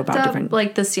need to know about different.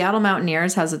 Like the Seattle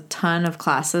Mountaineers has a ton of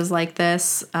classes like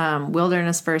this: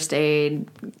 wilderness first aid,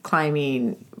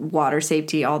 climbing, water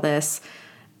safety, all this.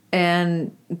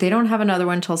 And they don't have another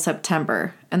one till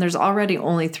September, and there's already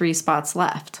only 3 spots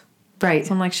left. Right.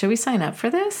 So I'm like, should we sign up for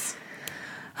this?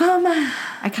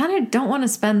 I kind of don't want to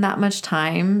spend that much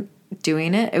time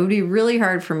doing it. It would be really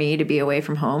hard for me to be away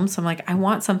from home. So I'm like, I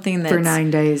want something that's... For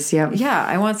 9 days, yep. Yeah,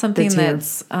 I want something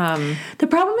that's the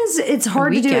problem is it's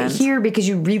hard to do it here because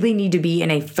you really need to be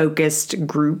in a focused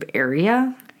group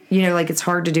area. You know, like it's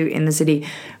hard to do in the city.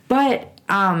 But...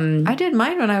 I did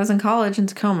mine when I was in college in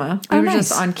Tacoma. We were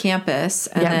just on campus,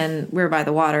 and then we were by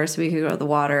the water, so we could go to the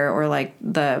water or like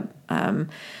the...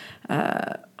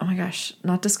 oh my gosh,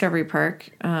 not Discovery Park,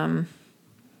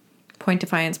 Point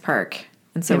Defiance Park.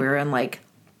 And so we were in like,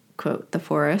 quote, the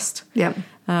forest. Yep.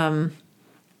 And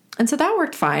so that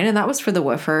worked fine. And that was for the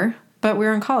woofer. But we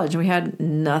were in college and we had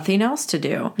nothing else to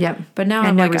do. Yep. But now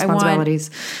I'm like, I want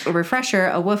a refresher,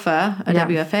 a WFA, a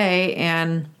WFA.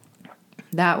 And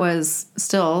that was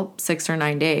still 6 or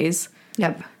 9 days.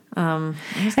 Yep. And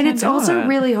it's also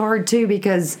really hard too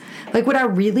because like what I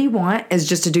really want is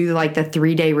just to do like the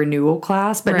 3-day renewal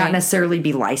class, but not necessarily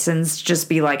be licensed. Just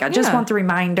be like, I just want the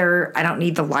reminder. I don't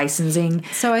need the licensing.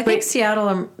 So I think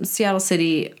Seattle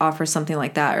City offers something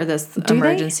like that, or this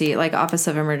emergency, like Office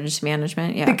of Emergency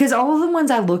Management. Yeah. Because all of the ones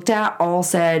I looked at all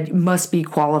said must be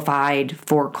qualified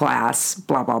for class,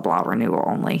 blah, blah, blah, renewal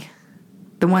only.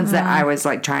 The ones that I was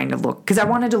like trying to look, because I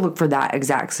wanted to look for that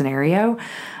exact scenario.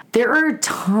 There are a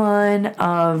ton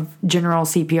of general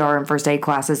CPR and first aid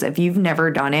classes. If you've never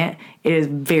done it, it is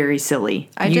very silly.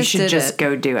 You should just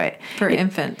go do it. For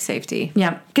infant safety.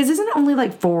 Yeah. Because isn't it only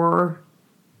like 4?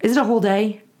 Is it a whole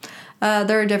day?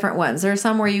 There are different ones. There are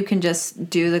some where you can just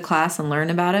do the class and learn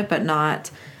about it, but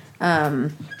not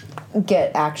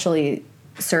get actually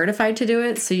certified to do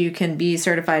it. So you can be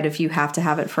certified if you have to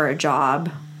have it for a job,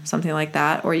 something like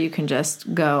that. Or you can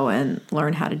just go and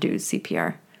learn how to do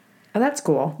CPR. Oh, that's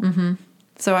cool. Mm-hmm.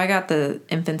 So I got the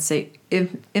infant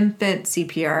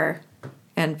CPR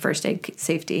and first aid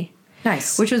safety.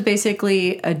 Nice. Which was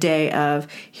basically a day of,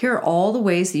 here are all the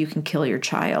ways that you can kill your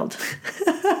child.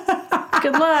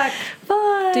 Good luck.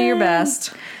 Fun. Do your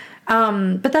best.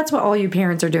 But that's what all you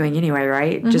parents are doing anyway,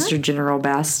 right? Mm-hmm. Just your general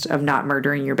best of not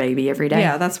murdering your baby every day.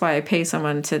 Yeah, that's why I pay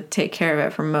someone to take care of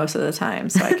it for most of the time.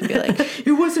 So I can be like,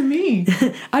 it wasn't me.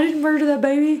 I didn't murder that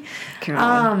baby.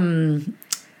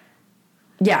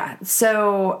 Yeah,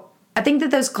 so I think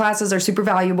that those classes are super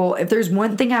valuable. If there's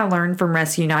one thing I learned from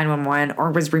Rescue 911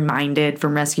 or was reminded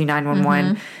from Rescue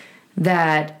 911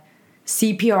 that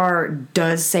CPR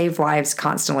does save lives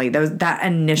constantly. That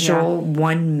initial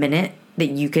 1 minute that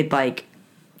you could like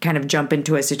kind of jump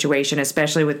into a situation,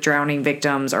 especially with drowning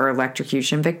victims or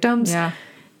electrocution victims,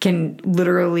 can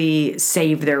literally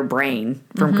save their brain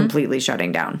from completely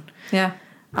shutting down. Yeah,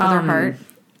 for their heart.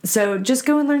 So just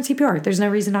go and learn CPR. There's no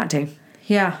reason not to.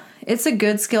 Yeah, it's a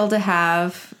good skill to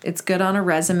have. It's good on a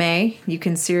resume. You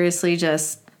can seriously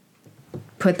just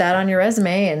put that on your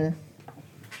resume and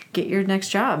get your next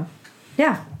job.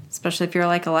 Yeah. Especially if you're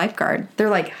like a lifeguard. They're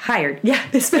like, hired. Yeah,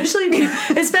 especially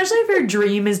if your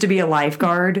dream is to be a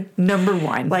lifeguard, number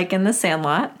one. Like in The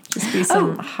Sandlot. Just be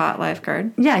some hot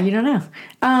lifeguard. Yeah, you don't know.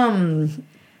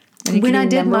 When I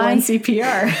did my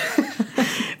CPR.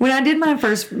 When I did my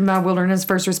wilderness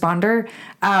first responder,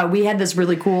 we had this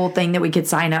really cool thing that we could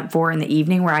sign up for in the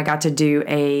evening where I got to do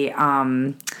a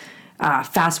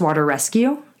fast water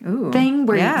rescue thing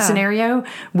scenario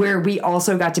where we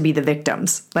also got to be the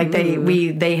victims. Like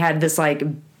they had this like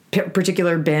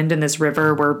particular bend in this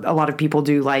river where a lot of people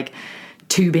do like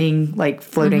tubing, like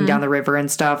floating down the river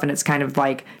and stuff, and it's kind of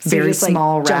like very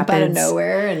small rapids. Jump out of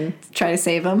nowhere and try to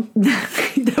save them.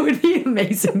 That would be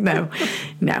amazing, though.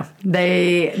 No,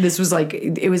 this was like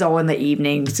it was all in the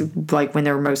evenings, like when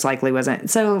there most likely wasn't.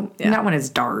 So not when it's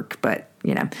dark, but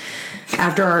you know,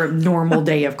 after our normal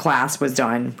day of class was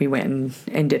done, we went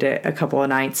and did it a couple of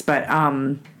nights, but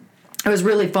it was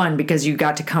really fun because you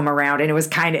got to come around and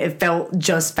it felt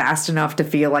just fast enough to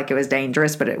feel like it was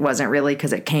dangerous, but it wasn't really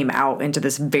because it came out into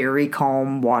this very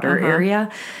calm water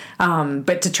area.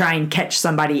 But to try and catch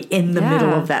somebody in the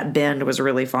middle of that bend was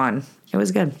really fun. It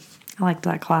was good. I liked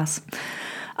that class.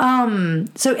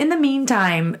 So in the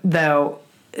meantime, though,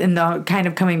 and the kind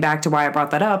of coming back to why I brought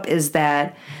that up is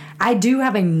that I do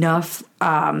have enough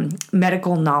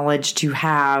medical knowledge to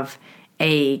have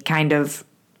a kind of,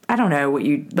 I don't know what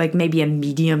you like, maybe a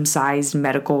medium-sized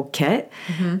medical kit.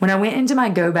 When I went into my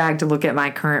go bag to look at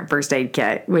my current first aid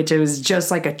kit, which it was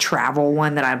just like a travel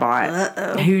one that I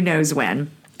bought, who knows when,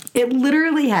 it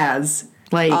literally has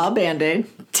like a Band-Aid,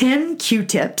 10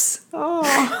 Q-tips.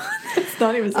 Oh, that's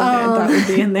not even something I thought would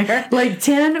be in there. Like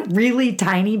 10 really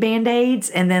tiny Band-Aids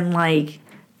and then like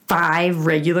 5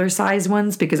 regular size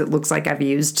ones because it looks like I've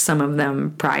used some of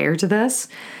them prior to this.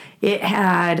 It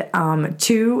had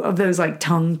 2 of those like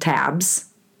tongue tabs.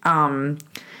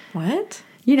 What?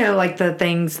 You know, like the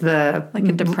things, like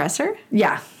a depressor?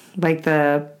 Yeah. Like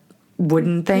the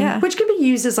wooden thing, Yeah. which could be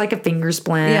used as like a finger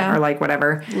splint or like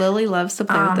whatever. Lily loves to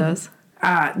play with those.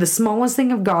 The smallest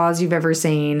thing of gauze you've ever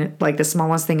seen, like the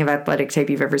smallest thing of athletic tape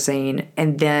you've ever seen,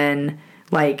 and then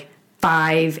like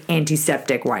 5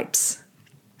 antiseptic wipes.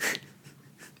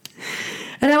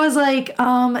 And I was like,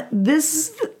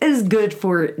 this is good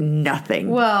for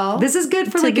nothing. Well, this is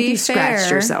good for like if you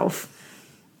scratched yourself.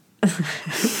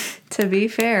 To be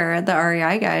fair, the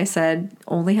REI guy said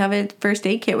only have a first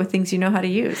aid kit with things you know how to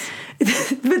use.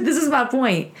 But this is my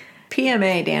point.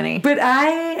 PMA, Danny. But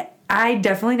I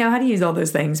definitely know how to use all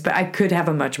those things, but I could have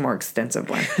a much more extensive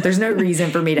one. There's no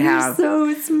reason for me to have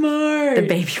so smart. the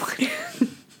baby one.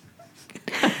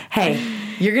 Hey,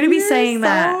 you're going to be saying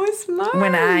that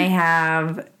when I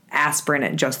have aspirin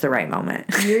at just the right moment.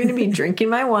 You're going to be drinking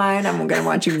my wine. I'm going to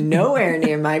want you nowhere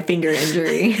near my finger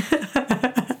injury.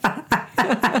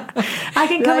 I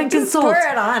can come and consult. Pour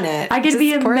it on it. I could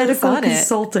be a medical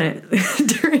consultant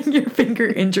during your finger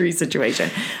injury situation.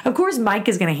 Of course, Mike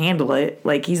is going to handle it.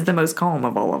 Like, he's the most calm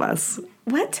of all of us.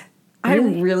 What?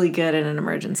 I'm really good in an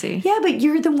emergency. Yeah, but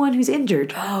you're the one who's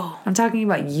injured. Oh. I'm talking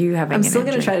about you having I'm still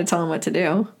going to try to tell him what to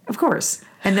do. Of course.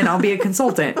 And then I'll be a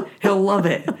consultant. He'll love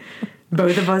it.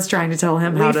 Both of us trying to tell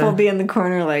him how to... Leaf will be in the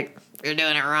corner like, you're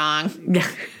doing it wrong. Yeah.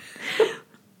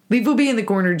 Leaf will be in the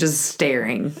corner just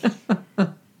staring.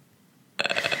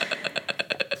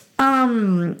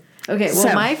 Okay,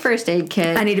 well, my first aid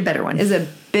kit... I need a better one. ...is a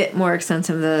bit more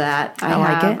extensive than that. I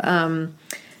like it.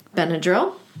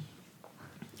 Benadryl.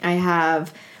 I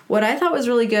have what I thought was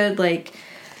really good, like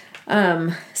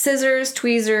scissors,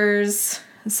 tweezers,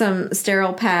 some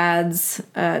sterile pads,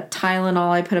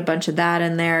 Tylenol. I put a bunch of that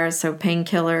in there. So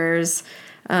painkillers,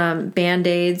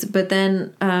 Band-Aids, but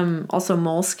then also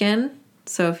moleskin.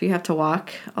 So if you have to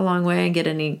walk a long way and get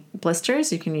any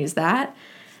blisters, you can use that.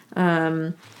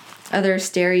 Other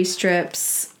steri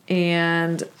strips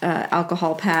and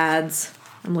alcohol pads.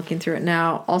 I'm looking through it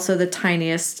now. Also the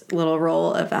tiniest little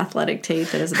roll of athletic tape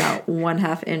that is about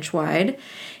 1/2 inch wide.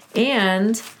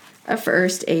 And a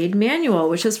first aid manual,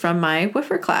 which is from my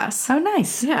Whiffer class. Oh,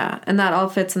 nice. Yeah. And that all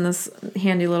fits in this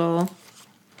handy little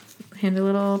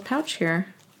pouch here.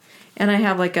 And I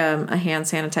have like a hand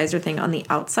sanitizer thing on the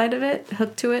outside of it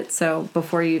hooked to it. So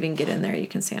before you even get in there, you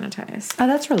can sanitize. Oh,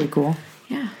 that's really cool.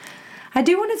 Yeah. I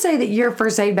do want to say that your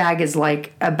first aid bag is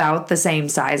like about the same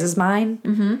size as mine.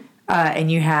 Mm-hmm.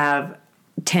 And you have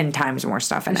 10 times more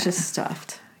stuff in it. It's just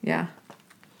stuffed. Yeah.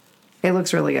 It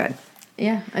looks really good.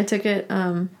 Yeah. I took it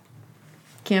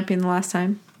camping the last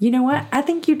time. You know what? I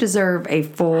think you deserve a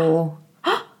full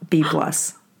B+.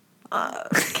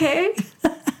 Okay.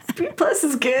 B+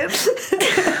 is good.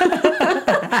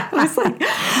 I was like,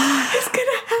 it's going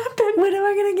to happen. What am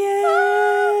I going to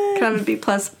get? Can I have a B+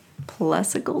 plus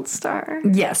a gold star?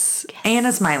 Yes. And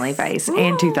a smiley face. Ooh.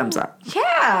 And 2 thumbs up.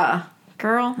 Yeah.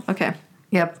 Girl. Okay.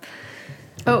 Yep.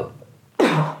 Oh.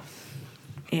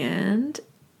 And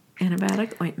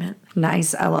antibiotic ointment.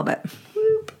 Nice. I love it.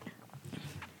 Whoop.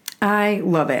 I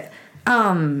love it.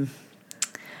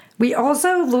 We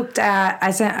also looked at, I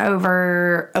sent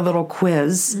over a little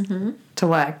quiz to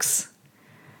Lex.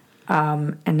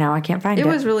 And now I can't find it. It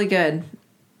was really good.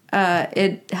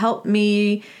 It helped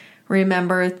me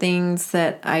remember things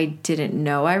that I didn't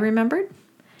know I remembered.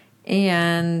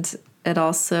 And it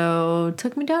also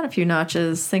took me down a few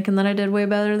notches, thinking that I did way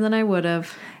better than I would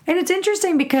have. And it's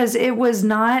interesting because it was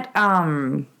not,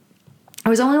 it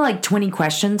was only like 20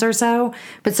 questions or so,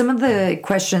 but some of the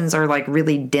questions are like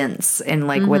really dense in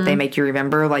like what they make you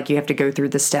remember. Like you have to go through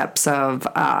the steps of,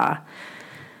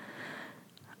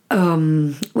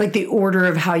 like the order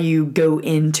of how you go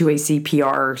into a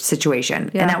CPR situation.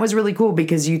 Yeah. And that was really cool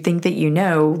because you think that you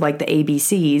know like the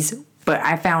ABCs, but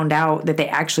I found out that they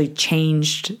actually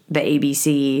changed the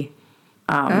ABC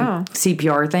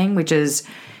CPR thing, which is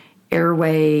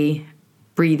airway,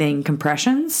 breathing,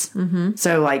 compressions. Mm-hmm.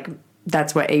 So like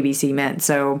that's what ABC meant.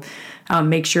 So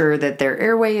make sure that their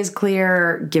airway is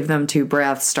clear, give them 2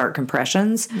 breaths, start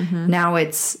compressions. Mm-hmm. Now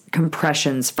it's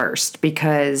compressions first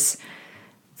because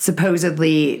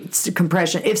supposedly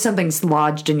compression, if something's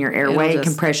lodged in your airway,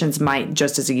 compressions might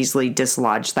just as easily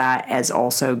dislodge that as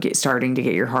also starting to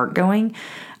get your heart going.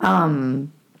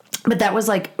 But that was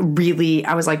like really,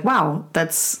 I was like, wow,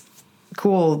 that's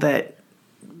cool that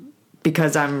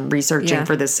because I'm researching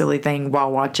for this silly thing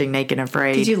while watching Naked and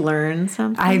Afraid. Did you learn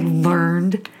something? I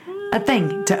learned a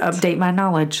thing to update my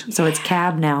knowledge. So it's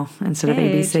CAB now instead of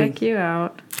ABC. Check you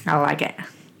out. I like it.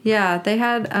 Yeah, they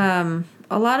had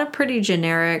a lot of pretty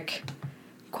generic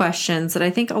questions that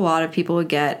I think a lot of people would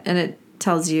get. And it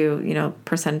tells you, you know,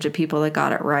 percentage of people that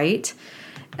got it right.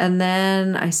 And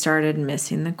then I started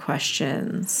missing the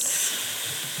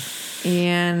questions.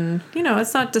 And,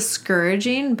 it's not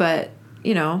discouraging, but,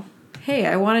 hey,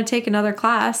 I want to take another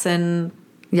class and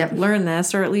learn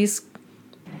this, or at least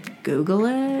Google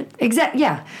it.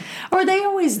 Yeah. Or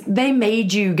they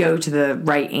made you go to the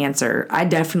right answer. I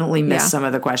definitely missed some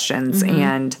of the questions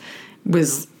and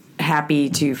was happy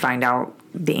to find out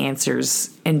the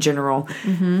answers in general.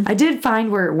 I did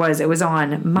find where it was. It was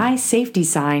on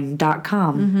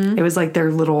mysafetysign.com. It was like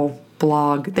their little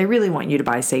blog. They really want you to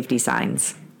buy safety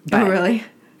signs. Oh, really?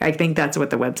 I think that's what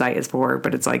the website is for,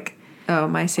 but it's like... Oh,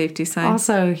 My Safety Sign.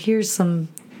 Also, here's some...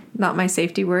 Not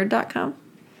mysafetyword.com?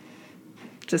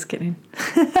 Just kidding.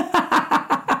 I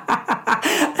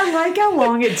like how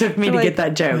long it took me to get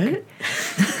that joke.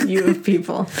 You of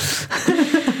people.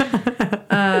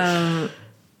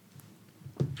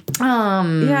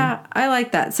 Yeah, I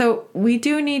like that. So we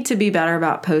do need to be better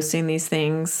about posting these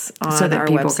things on our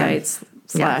websites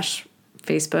 /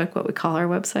 Facebook, what we call our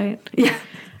website. Yeah.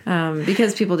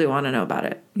 Because people do want to know about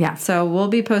it. Yeah. So we'll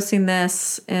be posting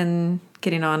this and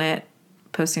getting on it,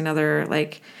 posting other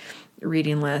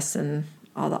reading lists and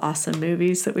all the awesome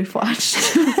movies that we've watched.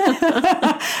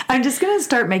 I'm just going to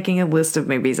start making a list of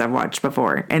movies I've watched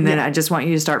before. And then I just want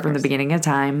you to start from the beginning of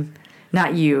time.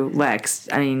 Not you, Lex.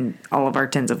 I mean, all of our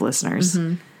tens of listeners.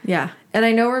 Yeah. And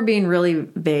I know we're being really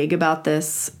vague about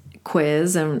this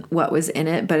quiz and what was in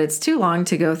it, but it's too long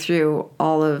to go through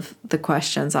all of the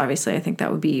questions. Obviously, I think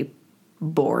that would be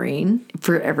boring.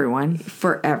 For everyone.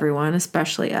 For everyone,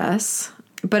 especially us.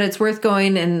 But it's worth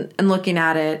going and looking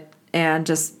at it and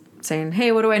just saying,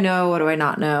 hey, what do I know? What do I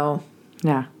not know?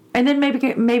 Yeah. And then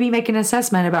maybe make an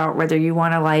assessment about whether you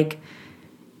want to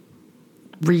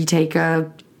retake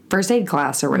a first aid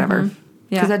class or whatever.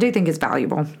 Because I do think it's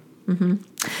valuable.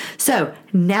 So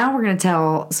now we're going to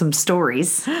tell some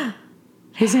stories.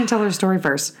 Who's going to tell their story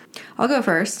first? I'll go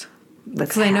first.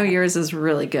 Because I know yours is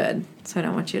really good. So I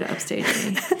don't want you to upstage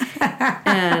me.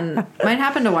 And mine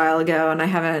happened a while ago and I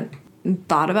haven't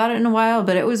thought about it in a while,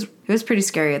 but it was pretty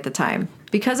scary at the time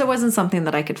because it wasn't something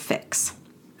that I could fix.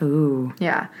 Ooh.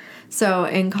 Yeah. So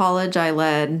in college, I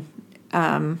led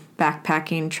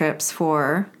backpacking trips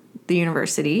for the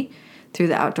university through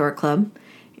the outdoor club.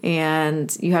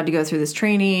 And you had to go through this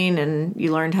training and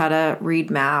you learned how to read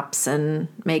maps and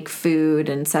make food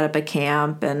and set up a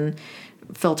camp and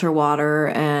filter water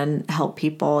and help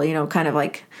people, kind of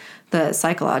like the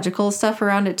psychological stuff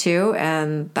around it too.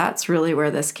 And that's really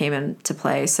where this came into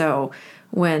play. So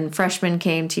when freshmen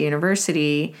came to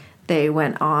university, they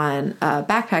went on a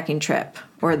backpacking trip,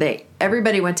 or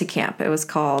everybody went to camp. It was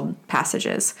called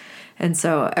Passages. And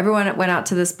so everyone went out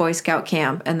to this Boy Scout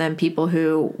camp, and then people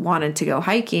who wanted to go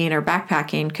hiking or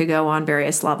backpacking could go on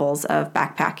various levels of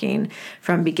backpacking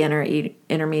from beginner,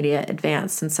 intermediate,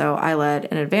 advanced. And so I led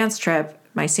an advanced trip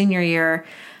my senior year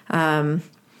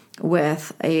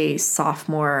with a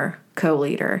sophomore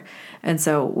co-leader. And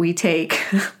so we take,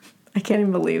 I can't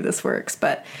even believe this works,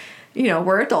 but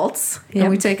we're adults and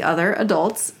we take other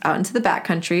adults out into the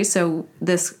backcountry. So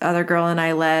this other girl and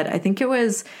I led, I think it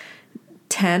was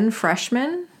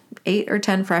 8 or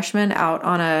 10 freshmen out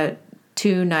on a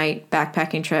 2-night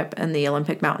backpacking trip in the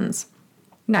Olympic Mountains.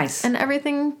 Nice. And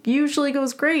everything usually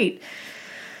goes great.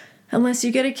 Unless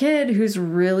you get a kid who's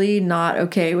really not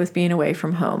okay with being away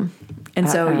from home. And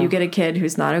so you get a kid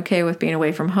who's not okay with being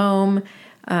away from home,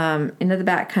 into the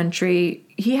backcountry.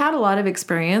 He had a lot of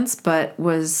experience, but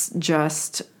was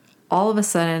just all of a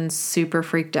sudden super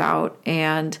freaked out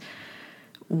and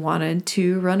wanted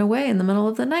to run away in the middle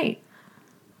of the night.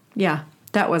 Yeah,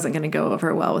 that wasn't going to go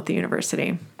over well with the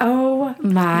university. Oh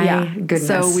my goodness.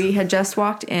 So we had just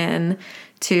walked in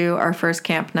to our first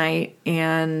camp night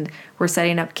and we're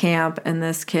setting up camp, and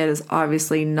this kid is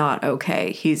obviously not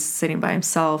okay. He's sitting by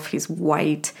himself. He's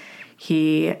white.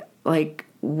 He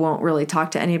won't really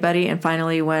talk to anybody. And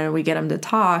finally, when we get him to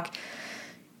talk,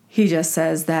 he just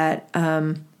says that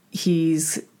he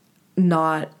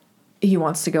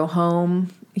wants to go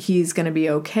home. He's going to be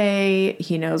okay.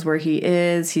 He knows where he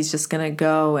is. He's just going to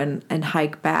go and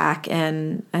hike back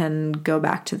and go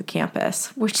back to the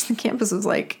campus, which the campus was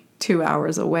 2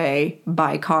 hours away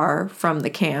by car from the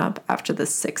camp after the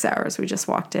 6 hours we just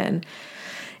walked in.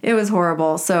 It was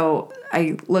horrible. So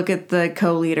I look at the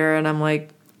co-leader and I'm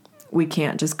like, we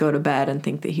can't just go to bed and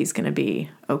think that he's going to be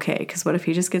okay. Because what if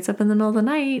he just gets up in the middle of the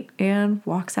night and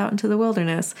walks out into the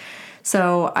wilderness?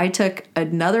 So I took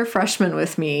another freshman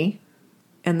with me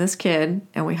and this kid,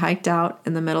 and we hiked out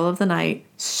in the middle of the night,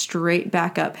 straight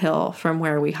back uphill from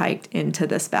where we hiked into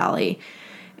this valley.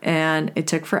 And it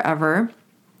took forever.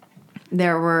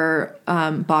 There were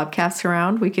bobcats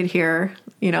around. We could hear,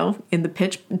 in the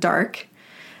pitch dark.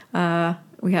 We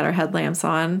had our headlamps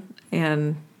on,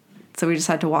 and So we just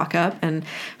had to walk up and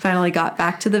finally got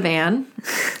back to the van,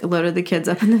 loaded the kids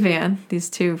up in the van. These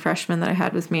 2 freshmen that I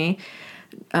had with me,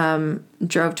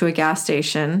 drove to a gas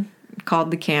station,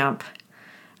 called the camp.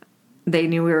 They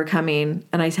knew we were coming,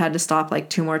 and I had to stop like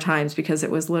 2 more times because it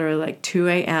was literally like 2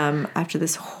 a.m. after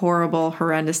this horrible,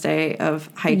 horrendous day of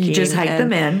hiking. You just hiked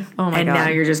them in, oh my and God. now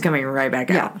you're just coming right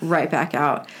back out. Yeah, right back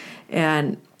out,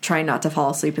 and trying not to fall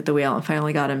asleep at the wheel, and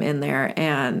finally got him in there.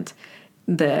 And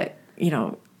the,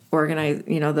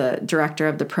 the director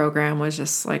of the program was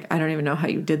just like, I don't even know how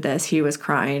you did this. He was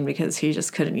crying because he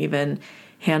just couldn't even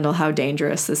handle how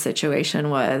dangerous the situation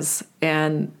was.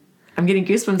 And I'm getting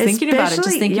goosebumps thinking about it,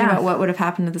 just thinking about what would have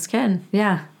happened to this kid.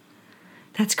 Yeah.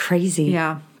 That's crazy.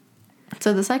 Yeah.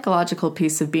 So the psychological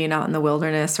piece of being out in the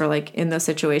wilderness or like in those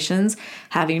situations,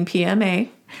 having PMA.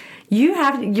 You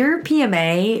have your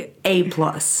PMA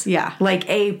A+. Yeah. Like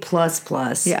A++.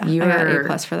 Yeah. You I got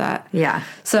A+ for that. Yeah.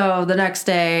 So the next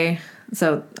day,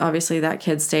 so obviously that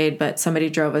kid stayed, but somebody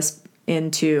drove us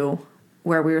into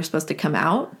where we were supposed to come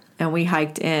out, and we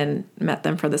hiked in, met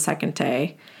them for the second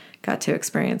day. Got to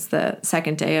experience the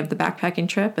second day of the backpacking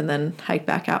trip and then hike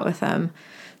back out with them.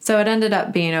 So it ended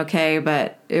up being okay,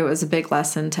 but it was a big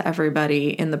lesson to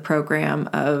everybody in the program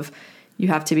of you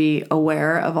have to be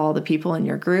aware of all the people in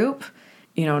your group,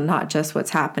 not just what's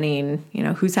happening,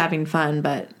 who's having fun,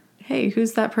 but hey,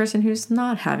 who's that person who's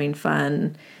not having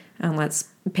fun? And let's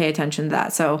pay attention to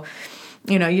that. So,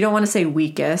 you don't want to say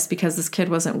weakest because this kid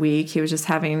wasn't weak. He was just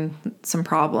having some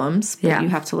problems. But you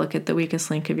have to look at the weakest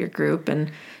link of your group.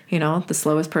 And, the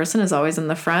slowest person is always in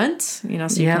the front, so you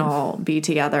can all be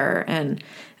together and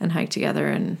hike together.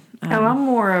 And I'm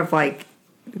more of like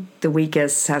the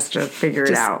weakest has to figure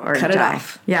it out or cut die. It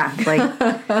off. Yeah. Like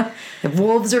if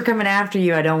wolves are coming after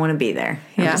you, I don't want to be there.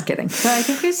 I'm just kidding. But I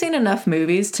think we've seen enough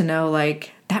movies to know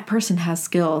like that person has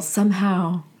skills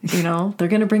somehow. They're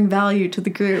going to bring value to the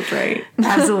group, right?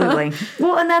 Absolutely.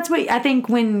 Well, and that's what I think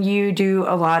when you do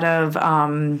a lot of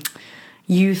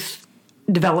youth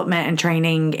development and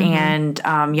training and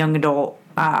young adult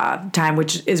time,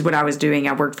 which is what I was doing.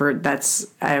 I worked for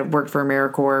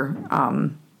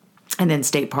AmeriCorps and then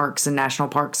state parks and national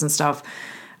parks and stuff,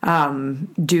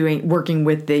 working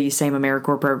with the same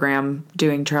AmeriCorps program,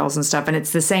 doing trails and stuff. And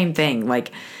it's the same thing.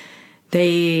 Like,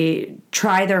 they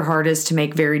try their hardest to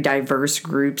make very diverse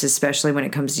groups, especially when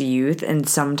it comes to youth. And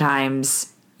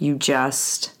sometimes you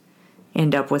just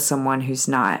end up with someone who's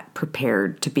not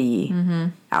prepared to be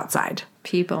outside.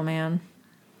 People, man.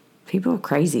 People are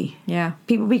crazy. Yeah.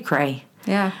 People be cray.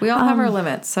 Yeah. We all have our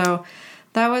limits. So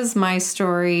that was my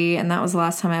story. And that was the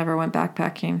last time I ever went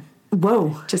backpacking.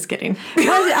 Whoa. Just kidding.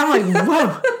 I'm like,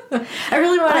 whoa. I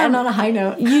really want to end on a high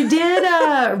note. You did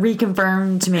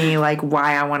reconfirm to me like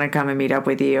why I want to come and meet up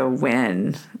with you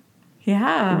when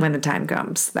the time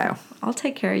comes, though. I'll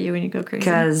take care of you when you go crazy.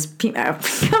 Because come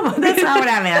on, that's not what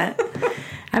I meant.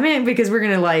 I meant because we're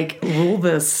gonna like rule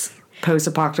this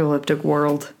post-apocalyptic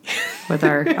world with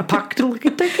our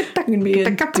apocalyptic. Gonna be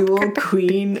a dual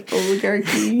queen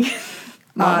oligarchy.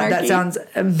 That sounds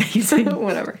amazing.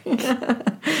 Whatever.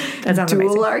 That sounds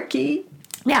amazing. Dualarchy.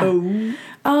 Yeah.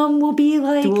 We'll be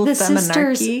like Dual the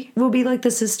feminarchy. sisters. We'll be like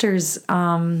the sisters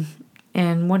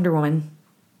in Wonder Woman.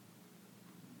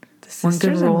 One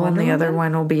could rule and the other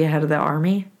one will be head of the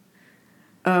army.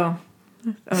 Oh.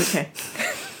 Okay.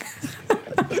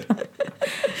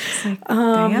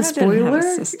 Like, spoiler?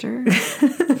 Sister.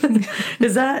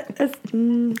 Does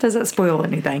that spoil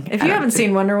anything? If you haven't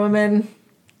seen Wonder Woman,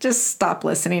 just stop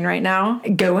listening right now.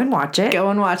 Go and watch it. Go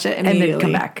and watch it immediately. And then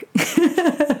come back.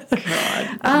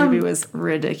 God, the movie was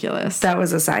ridiculous. That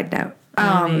was a side note.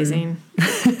 Amazing.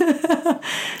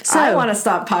 So I want to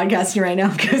stop podcasting right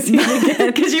now because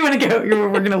you want to go. We're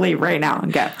going to leave right now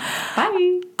and go.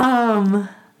 Bye.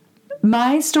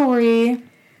 My story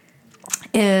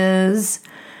is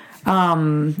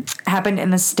happened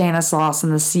in the Stanislaus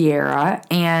and the Sierra,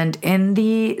 and in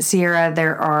the Sierra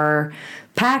there are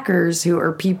packers who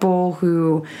are people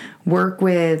who work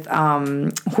with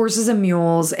horses and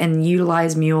mules and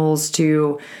utilize mules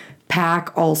to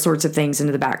pack all sorts of things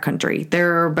into the backcountry.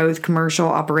 There are both commercial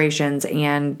operations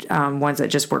and ones that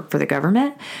just work for the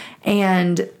government.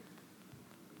 And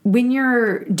when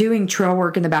you're doing trail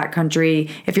work in the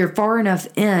backcountry, if you're far enough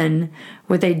in,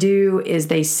 what they do is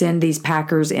they send these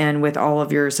packers in with all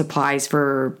of your supplies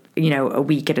for, a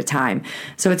week at a time.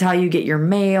 So it's how you get your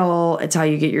mail, it's how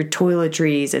you get your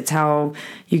toiletries, it's how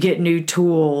you get new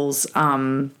tools,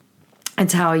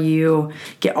 it's how you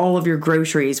get all of your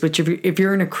groceries, which if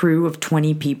you're in a crew of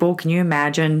 20 people, can you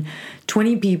imagine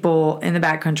 20 people in the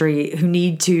backcountry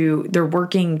who they're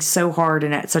working so hard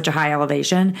and at such a high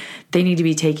elevation, they need to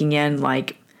be taking in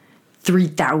like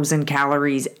 3,000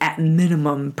 calories at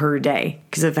minimum per day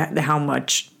because of how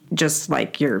much just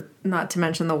like your... Not to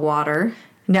mention the water.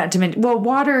 Not to mention... Well,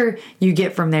 water you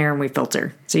get from there and we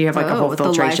filter. So you have like a whole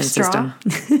filtration system.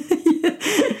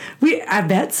 I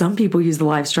bet some people use the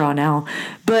live straw now.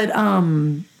 But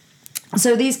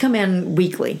so these come in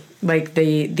weekly, like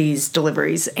these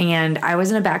deliveries. And I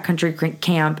was in a backcountry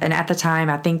camp. And at the time,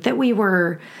 I think that we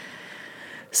were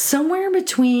somewhere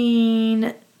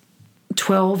between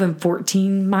 12 and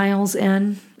 14 miles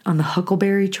in on the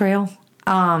Huckleberry Trail.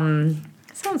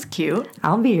 Sounds cute.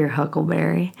 I'll be your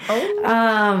Huckleberry.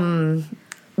 Oh.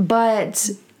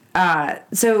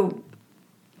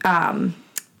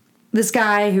 This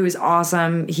guy who was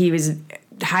awesome, he was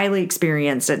highly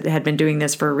experienced, had been doing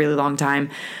this for a really long time.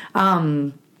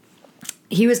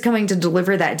 He was coming to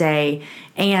deliver that day,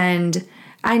 and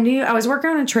I knew I was working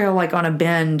on a trail, like on a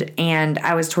bend, and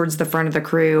I was towards the front of the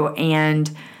crew, and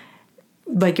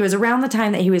like it was around the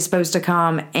time that he was supposed to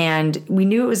come, and we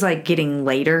knew it was like getting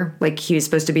later. Like he was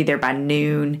supposed to be there by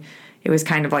noon. It was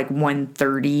kind of like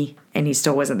 1:30, and he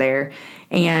still wasn't there.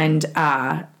 And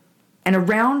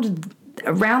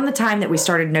around the time that we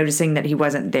started noticing that he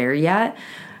wasn't there yet,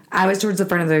 I was towards the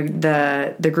front of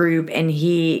the group, and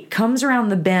he comes around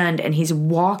the bend and he's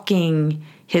walking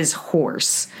his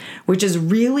horse, which is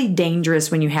really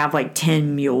dangerous when you have like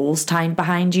 10 mules tied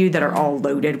behind you that are all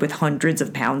loaded with hundreds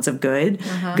of pounds of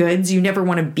goods. You never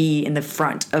want to be in the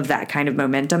front of that kind of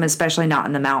momentum, especially not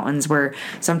in the mountains where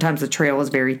sometimes the trail is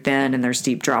very thin and there's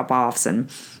steep drop-offs and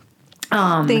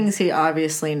things he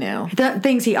obviously knew.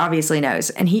 Things he obviously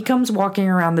knows. And he comes walking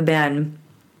around the bend,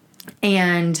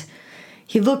 and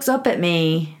he looks up at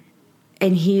me,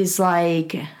 and he's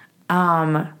like,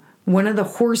 one of the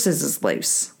horses is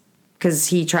loose. Because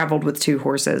he traveled with 2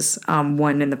 horses,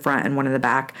 one in the front and one in the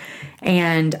back,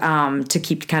 and to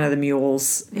keep kind of the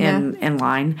mules in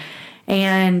line.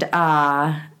 And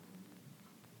I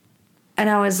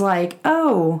was like,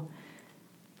 oh...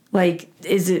 Like,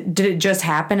 did it just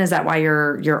happen? Is that why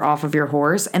you're off of your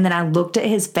horse? And then I looked at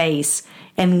his face,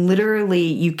 and literally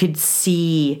you could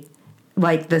see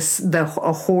like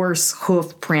a horse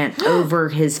hoof print over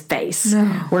his face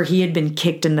where he had been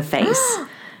kicked in the face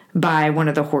by one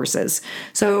of the horses.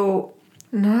 So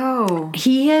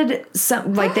he had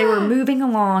they were moving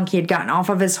along. He had gotten off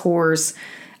of his horse.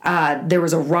 There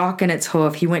was a rock in its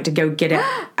hoof. He went to go get it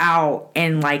out,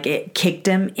 and like it kicked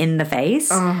him in the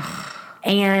face.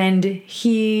 And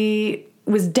he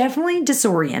was definitely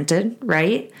disoriented,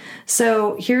 right?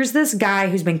 So here's this guy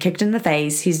who's been kicked in the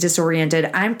face. He's disoriented.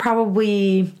 I'm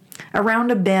probably around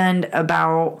a bend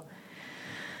about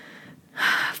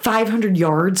 500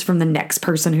 yards from the next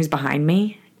person who's behind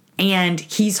me. And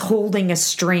he's holding a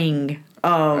string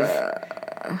of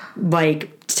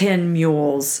like 10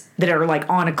 mules that are like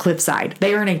on a cliffside.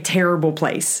 They are in a terrible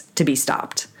place to be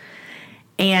stopped.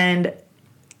 And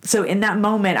so in that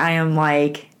moment, I am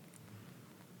like,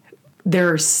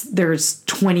 there's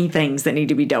 20 things that need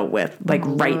to be dealt with, like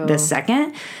right this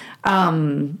second.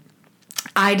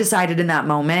 I decided in that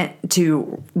moment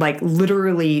to like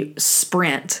literally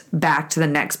sprint back to the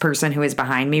next person who is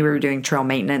behind me. We were doing trail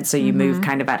maintenance, so you move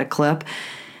kind of at a clip,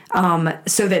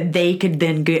 so that they could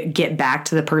then get back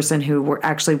to the person who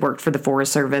actually worked for the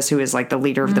Forest Service, who is like the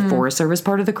leader of the Forest Service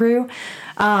part of the crew.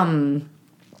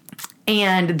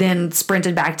 And then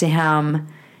sprinted back to him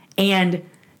and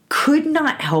could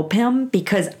not help him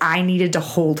because I needed to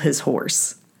hold his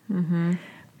horse.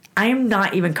 I am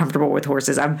not even comfortable with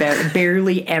horses. I've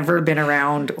barely ever been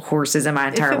around horses in my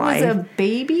entire life. If it was a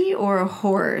baby or a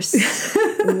horse,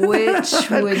 which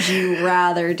would you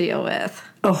rather deal with?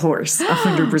 A horse,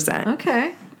 100%.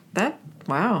 Okay.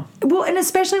 Wow. Well, and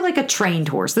especially like a trained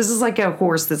horse. This is like a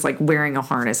horse that's like wearing a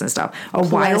harness and stuff. A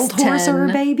wild horse or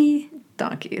a baby?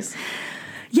 Donkeys.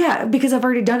 Yeah, because I've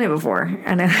already done it before.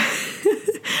 And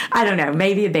I don't know,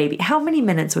 maybe a baby. How many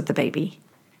minutes with the baby?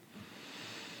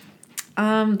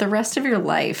 The rest of your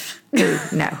life. Ooh,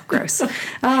 no, gross.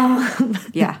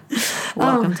 Yeah.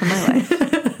 Welcome to my life.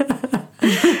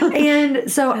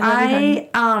 And so I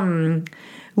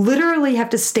literally have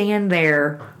to stand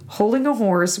there holding a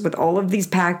horse with all of these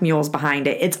pack mules behind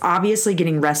it. It's obviously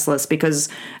getting restless because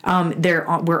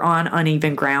we're on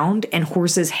uneven ground, and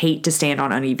horses hate to stand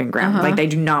on uneven ground. Like they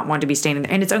do not want to be standing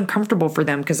there, and it's uncomfortable for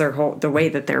them because the way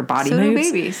that their body moves.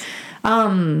 So do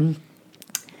babies.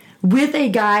 With a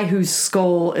guy whose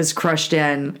skull is crushed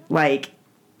in, like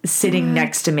sitting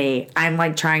next to me, I'm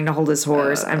like trying to hold his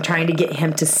horse. I'm trying to get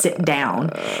him to sit down.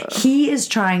 He is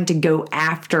trying to go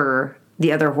after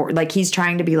the other horse. Like he's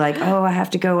trying to be like, oh, I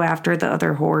have to go after the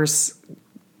other horse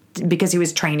because he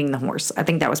was training the horse. I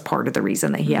think that was part of the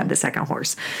reason that he had the second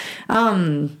horse.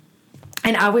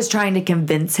 And I was trying to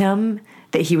convince him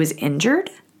that he was injured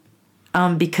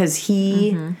because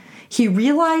he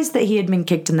realized that he had been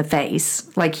kicked in the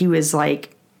face. Like, he was,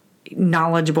 like,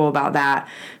 knowledgeable about that,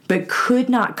 but could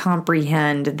not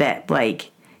comprehend that,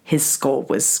 like, his skull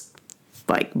was,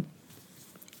 like,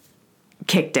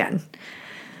 kicked in.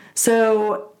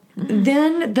 So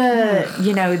then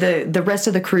the rest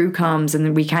of the crew comes, and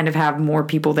then we kind of have more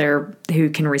people there who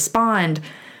can respond.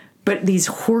 But these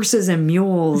horses and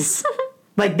mules,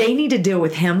 like, they need to deal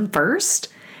with him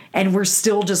first, and we're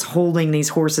still just holding these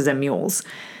horses and mules.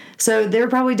 So they're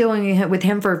probably dealing with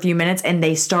him for a few minutes, and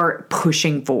they start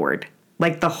pushing forward.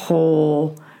 Like, the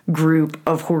whole group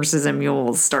of horses and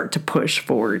mules start to push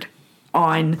forward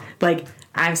on, like,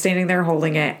 I'm standing there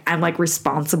holding it. I'm, like,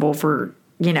 responsible for,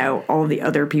 all the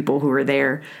other people who are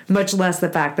there, much less the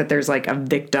fact that there's, like, a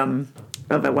victim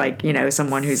of it, like,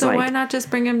 someone who's like... So why not just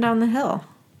bring him down the hill?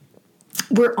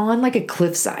 We're on, like, a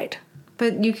cliffside.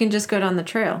 But you can just go down the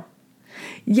trail.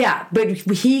 Yeah, but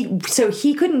he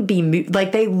couldn't be moved.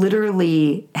 Like, they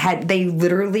literally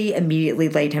immediately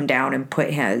laid him down and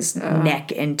put his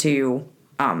neck into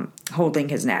holding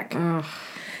his neck.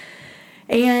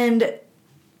 And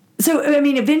so, I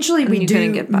mean, eventually we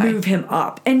do move him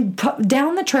up. And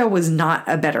down the trail was not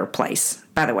a better place,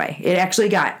 by the way. It actually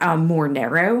got more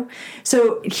narrow.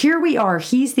 So here we are.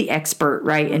 He's the expert,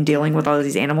 right, in dealing with all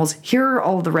these animals. Here are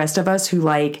all the rest of us who,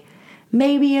 like,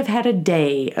 maybe have had a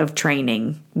day of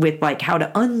training with, like, how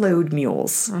to unload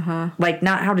mules. Like,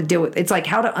 not how to deal with... It's like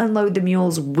how to unload the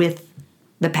mules with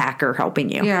the packer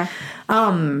helping you. Yeah.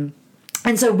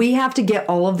 And so we have to get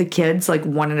all of the kids, like,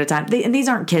 one at a time. And these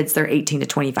aren't kids. They're 18 to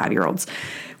 25-year-olds.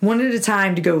 One at a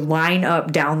time to go line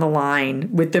up down the line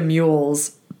with the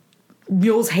mules.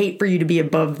 Mules hate for you to be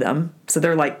above them. So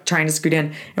they're, like, trying to scoot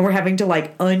in. And we're having to,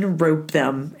 like, unrope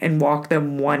them and walk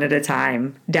them one at a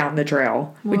time down the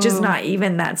trail. Whoa. Which is not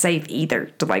even that safe either,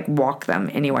 to, like, walk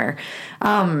them anywhere.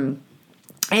 And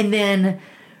then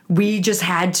we just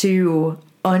had to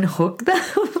unhook them.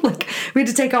 Like, we had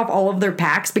to take off all of their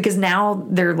packs because now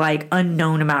they're, like,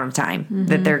 unknown amount of time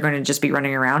that they're going to just be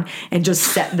running around, and just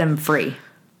set them free.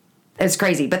 It's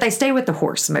crazy. But they stay with the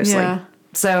horse mostly. Yeah.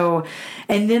 So,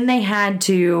 and then they had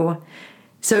to,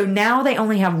 so now they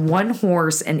only have one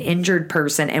horse, an injured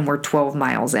person, and we're 12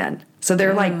 miles in. So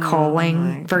they're, like,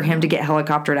 calling for him to get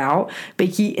helicoptered out, but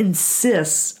he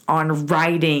insists on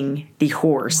riding the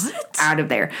horse out of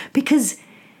there because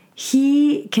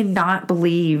he cannot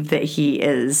believe that he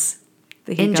is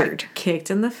injured. Got kicked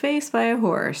in the face by a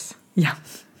horse. Yeah.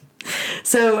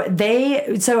 So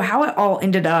how it all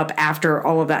ended up after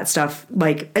all of that stuff,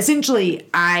 like, essentially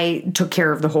I took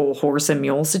care of the whole horse and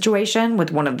mule situation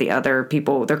with one of the other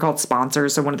people. They're called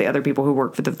sponsors. So one of the other people who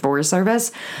work for the Forest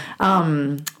Service,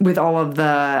 with all of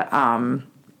the,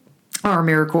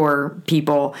 AmeriCorps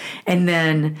people. And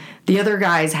then the other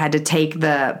guys had to take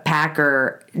the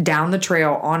packer down the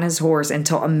trail on his horse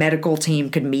until a medical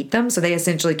team could meet them. So they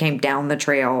essentially came down the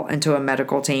trail until a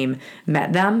medical team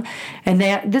met them. And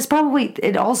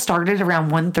it all started around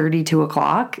 1:30, 2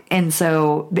 o'clock. And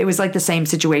so it was like the same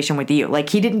situation with you. Like,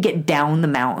 he didn't get down the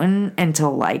mountain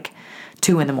until, like,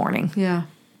 2 a.m. Yeah.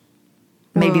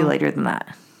 Maybe later than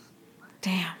that.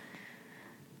 Damn.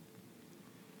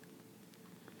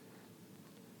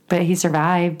 But he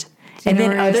survived. And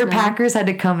then other packers had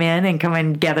to come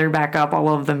and gather back up all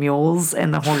of the mules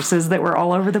and the horses that were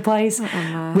all over the place,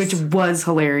 which was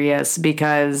hilarious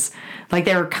because, like,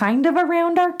 they were kind of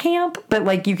around our camp, but,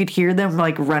 like, you could hear them,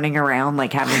 like, running around,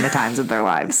 like, having the times of their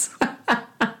lives.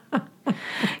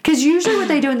 Because usually what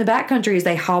they do in the backcountry is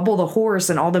they hobble the horse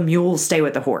and all the mules stay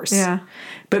with the horse. Yeah.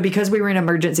 But because we were in an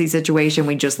emergency situation,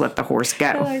 we just let the horse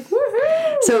go. They're like,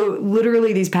 woohoo! So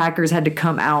literally these packers had to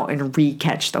come out and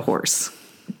re-catch the horse.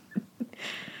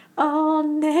 All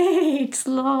night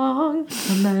long.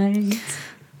 All night.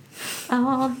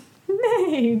 All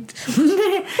night.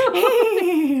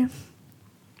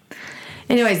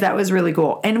 Anyways, that was really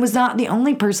cool. And it was not the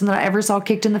only person that I ever saw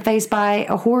kicked in the face by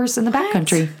a horse in the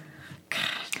backcountry. God.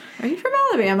 Are you from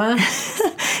Alabama?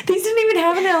 These didn't even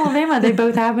happen in Alabama. They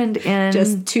both happened in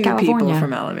just two California. People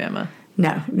from Alabama.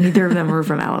 No, neither of them were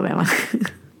from Alabama.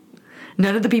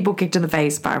 None of the people kicked in the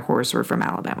face by a horse were from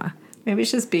Alabama. Maybe it's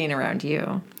just being around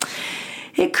you.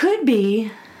 It could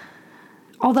be.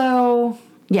 Although,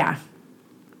 yeah.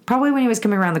 Probably when he was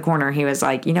coming around the corner, he was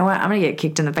like, you know what? I'm going to get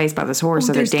kicked in the face by this horse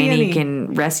so that Danny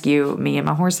can rescue me and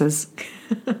my horses.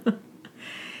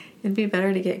 It'd be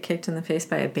better to get kicked in the face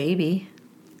by a baby.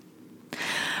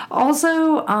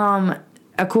 Also,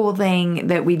 a cool thing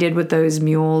that we did with those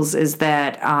mules is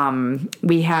that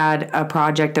we had a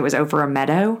project that was over a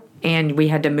meadow. and we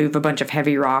had to move a bunch of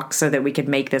heavy rocks so that we could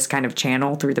make this kind of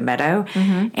channel through the meadow.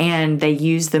 And they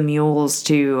used the mules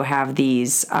to have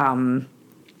these,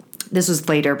 this was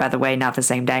later, by the way, not the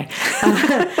same day.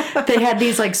 They had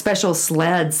these like special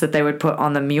sleds that they would put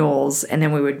on the mules, and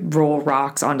then we would roll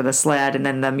rocks onto the sled, and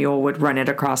then the mule would run it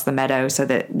across the meadow so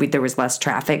that there was less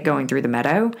traffic going through the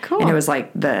meadow. Cool. And it was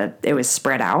like it was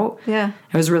spread out. Yeah.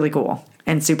 It was really cool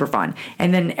and super fun.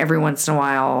 And then every once in a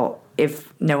while,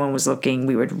 if no one was looking,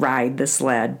 we would ride the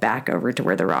sled back over to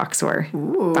where the rocks were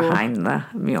behind the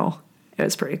mule. It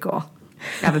was pretty cool.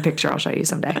 I have a picture I'll show you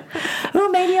someday. Oh,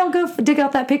 maybe I'll go dig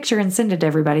out that picture and send it to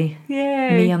everybody.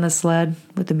 Yay. Me on the sled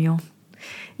with the mule.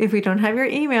 If we don't have your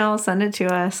email, send it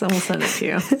to us and we'll send it to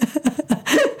you.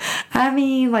 I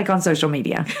mean, like on social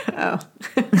media. Oh.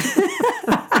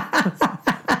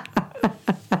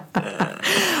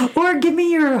 Or give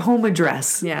me your home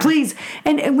address. Yeah. Please.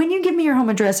 And when you give me your home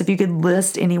address, if you could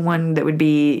list anyone that would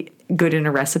be good in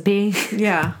a recipe.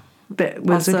 Yeah. That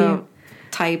was with Also, you.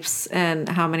 types and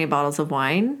how many bottles of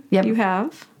wine Yep. you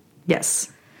have.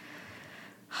 Yes.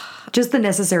 Just the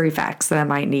necessary facts that I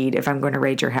might need if I'm going to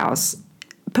raid your house.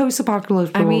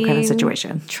 Post-apocalyptic kind of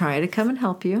situation. Try to come and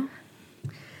help you.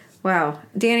 Wow.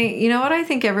 Danny, you know what I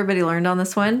think everybody learned on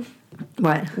this one?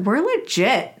 What? We're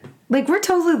legit. Like, we're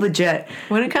totally legit.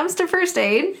 When it comes to first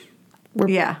aid,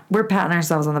 We're patting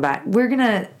ourselves on the back. We're going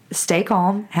to stay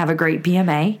calm, have a great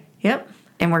PMA, Yep.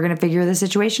 and we're going to figure the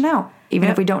situation out, even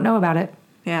if we don't know about it.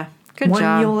 Yeah. Good One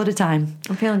job. mule at a time.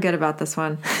 I'm feeling good about this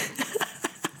one.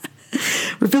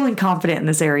 We're feeling confident in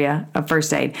this area of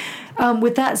first aid.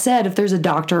 With that said, if there's a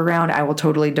doctor around, I will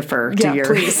totally defer to your...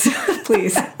 please.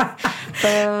 Please.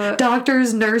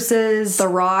 Doctors, nurses. The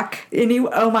Rock.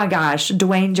 Oh my gosh.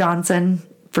 Dwayne Johnson,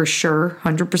 for sure.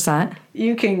 100%.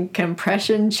 You can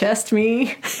compression chest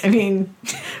me. I mean,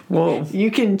 Whoa. you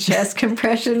can chest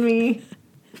compression me.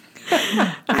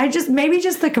 Maybe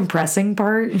just the compressing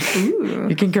part. Ooh.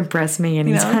 You can compress me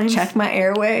anytime. Check my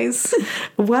airways.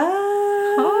 What?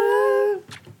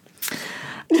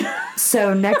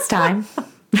 So next time,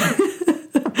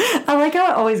 I like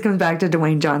how it always comes back to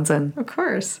Dwayne Johnson. Of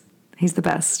course. He's the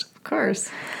best. Of course.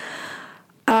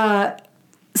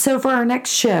 So for our next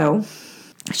show.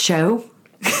 So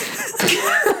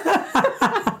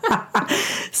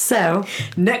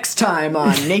Next time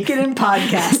on Naked and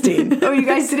Podcasting. Oh, you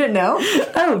guys didn't know?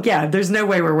 oh yeah, there's no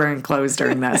way we're wearing clothes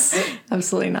during this.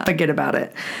 Absolutely not. Forget about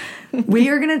it. We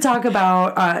are going to talk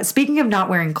about, speaking of not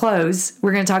wearing clothes,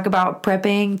 we're going to talk about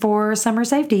prepping for summer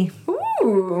safety.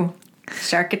 Ooh.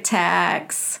 Shark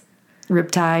attacks.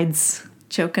 Riptides,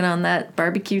 Choking on that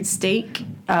barbecued steak.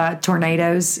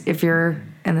 tornadoes if you're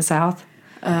in the South.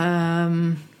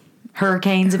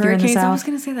 Hurricanes if you're in the I was South.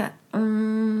 going to say that.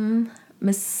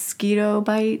 Mosquito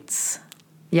bites.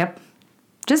 Yep.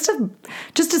 Just a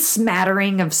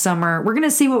smattering of summer. We're going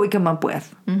to see what we come up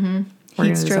with. Mm-hmm.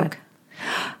 Heat stroke.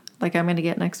 Like I'm going to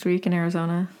get next week in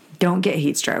Arizona. Don't get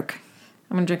heat stroke.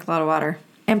 I'm going to drink a lot of water.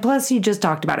 And plus, you just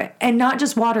talked about it. And not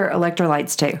just water,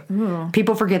 electrolytes too. Ooh.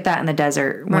 People forget that in the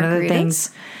desert. One of the things,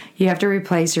 you have to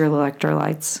replace your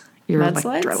electrolytes. Your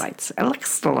electrolytes.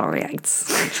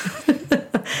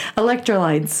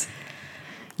 Electrolytes.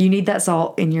 You need that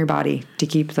salt in your body to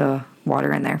keep the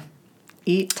water in there.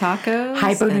 Eat tacos.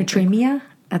 Hyponatremia.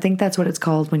 I think that's what it's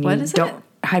called when you don't. It?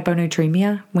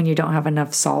 Hyponatremia, when you don't have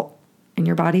enough salt in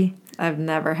your body. I've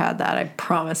never had that, I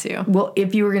promise you. Well,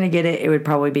 if you were going to get it, it would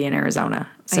probably be in Arizona.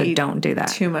 So don't do that.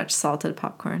 Too much salted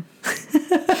popcorn.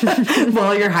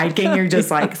 While you're hiking, you're just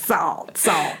like, salt.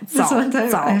 This one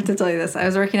time, I have to tell you this. I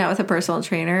was working out with a personal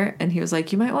trainer, and he was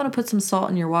like, you might want to put some salt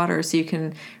in your water so you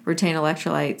can retain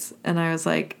electrolytes. And I was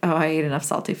like, oh, I ate enough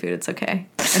salty food. It's okay.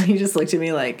 And he just looked at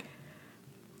me like,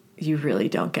 you really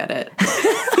don't get it.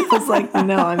 I was like,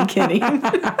 no, I'm kidding.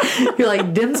 You're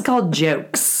like, them's called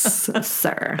jokes,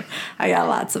 sir. I got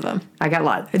lots of them. I got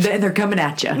lots. And they're coming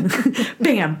at you.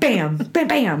 Bam, bam, bam,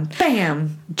 bam,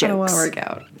 bam. Jokes. I want to work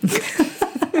out.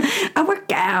 I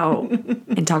work out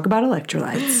and talk about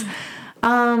electrolytes.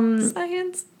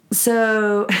 Science.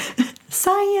 So,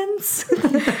 science.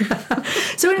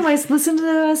 So anyways, listen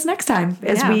to us next time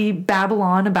as we babble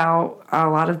on about a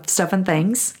lot of stuff and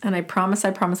things. And I promise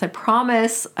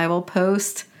I will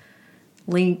post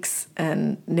links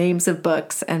and names of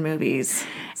books and movies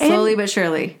slowly but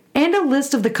surely. And a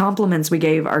list of the compliments we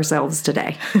gave ourselves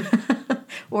today.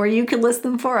 Or you could list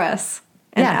them for us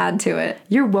and add to it.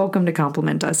 You're welcome to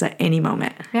compliment us at any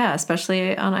moment. Yeah,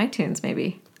 especially on iTunes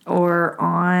maybe. Or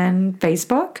on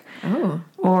Facebook. Oh.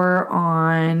 Or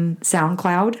on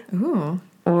SoundCloud. Ooh.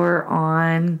 Or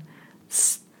on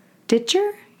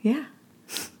Stitcher. Yeah.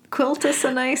 quilt us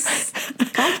a nice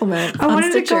compliment. I on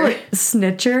wanted to call Stitcher. it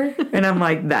Snitcher, and I'm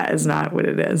like, that is not what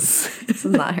it is. This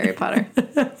is not Harry Potter.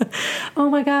 Oh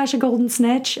my gosh, a golden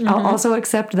snitch. I'll also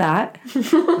accept that.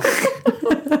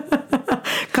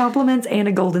 Compliments and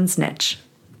a golden snitch.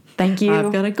 Thank you.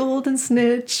 I've got a golden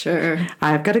snitcher.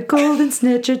 I've got a golden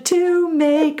snitcher to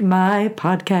make my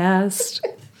podcast.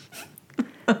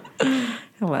 I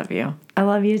love you. I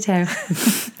love you too.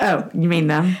 Oh, you mean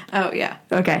them? Oh, yeah.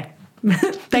 Okay.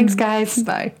 Thanks, guys.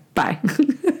 Bye. Bye.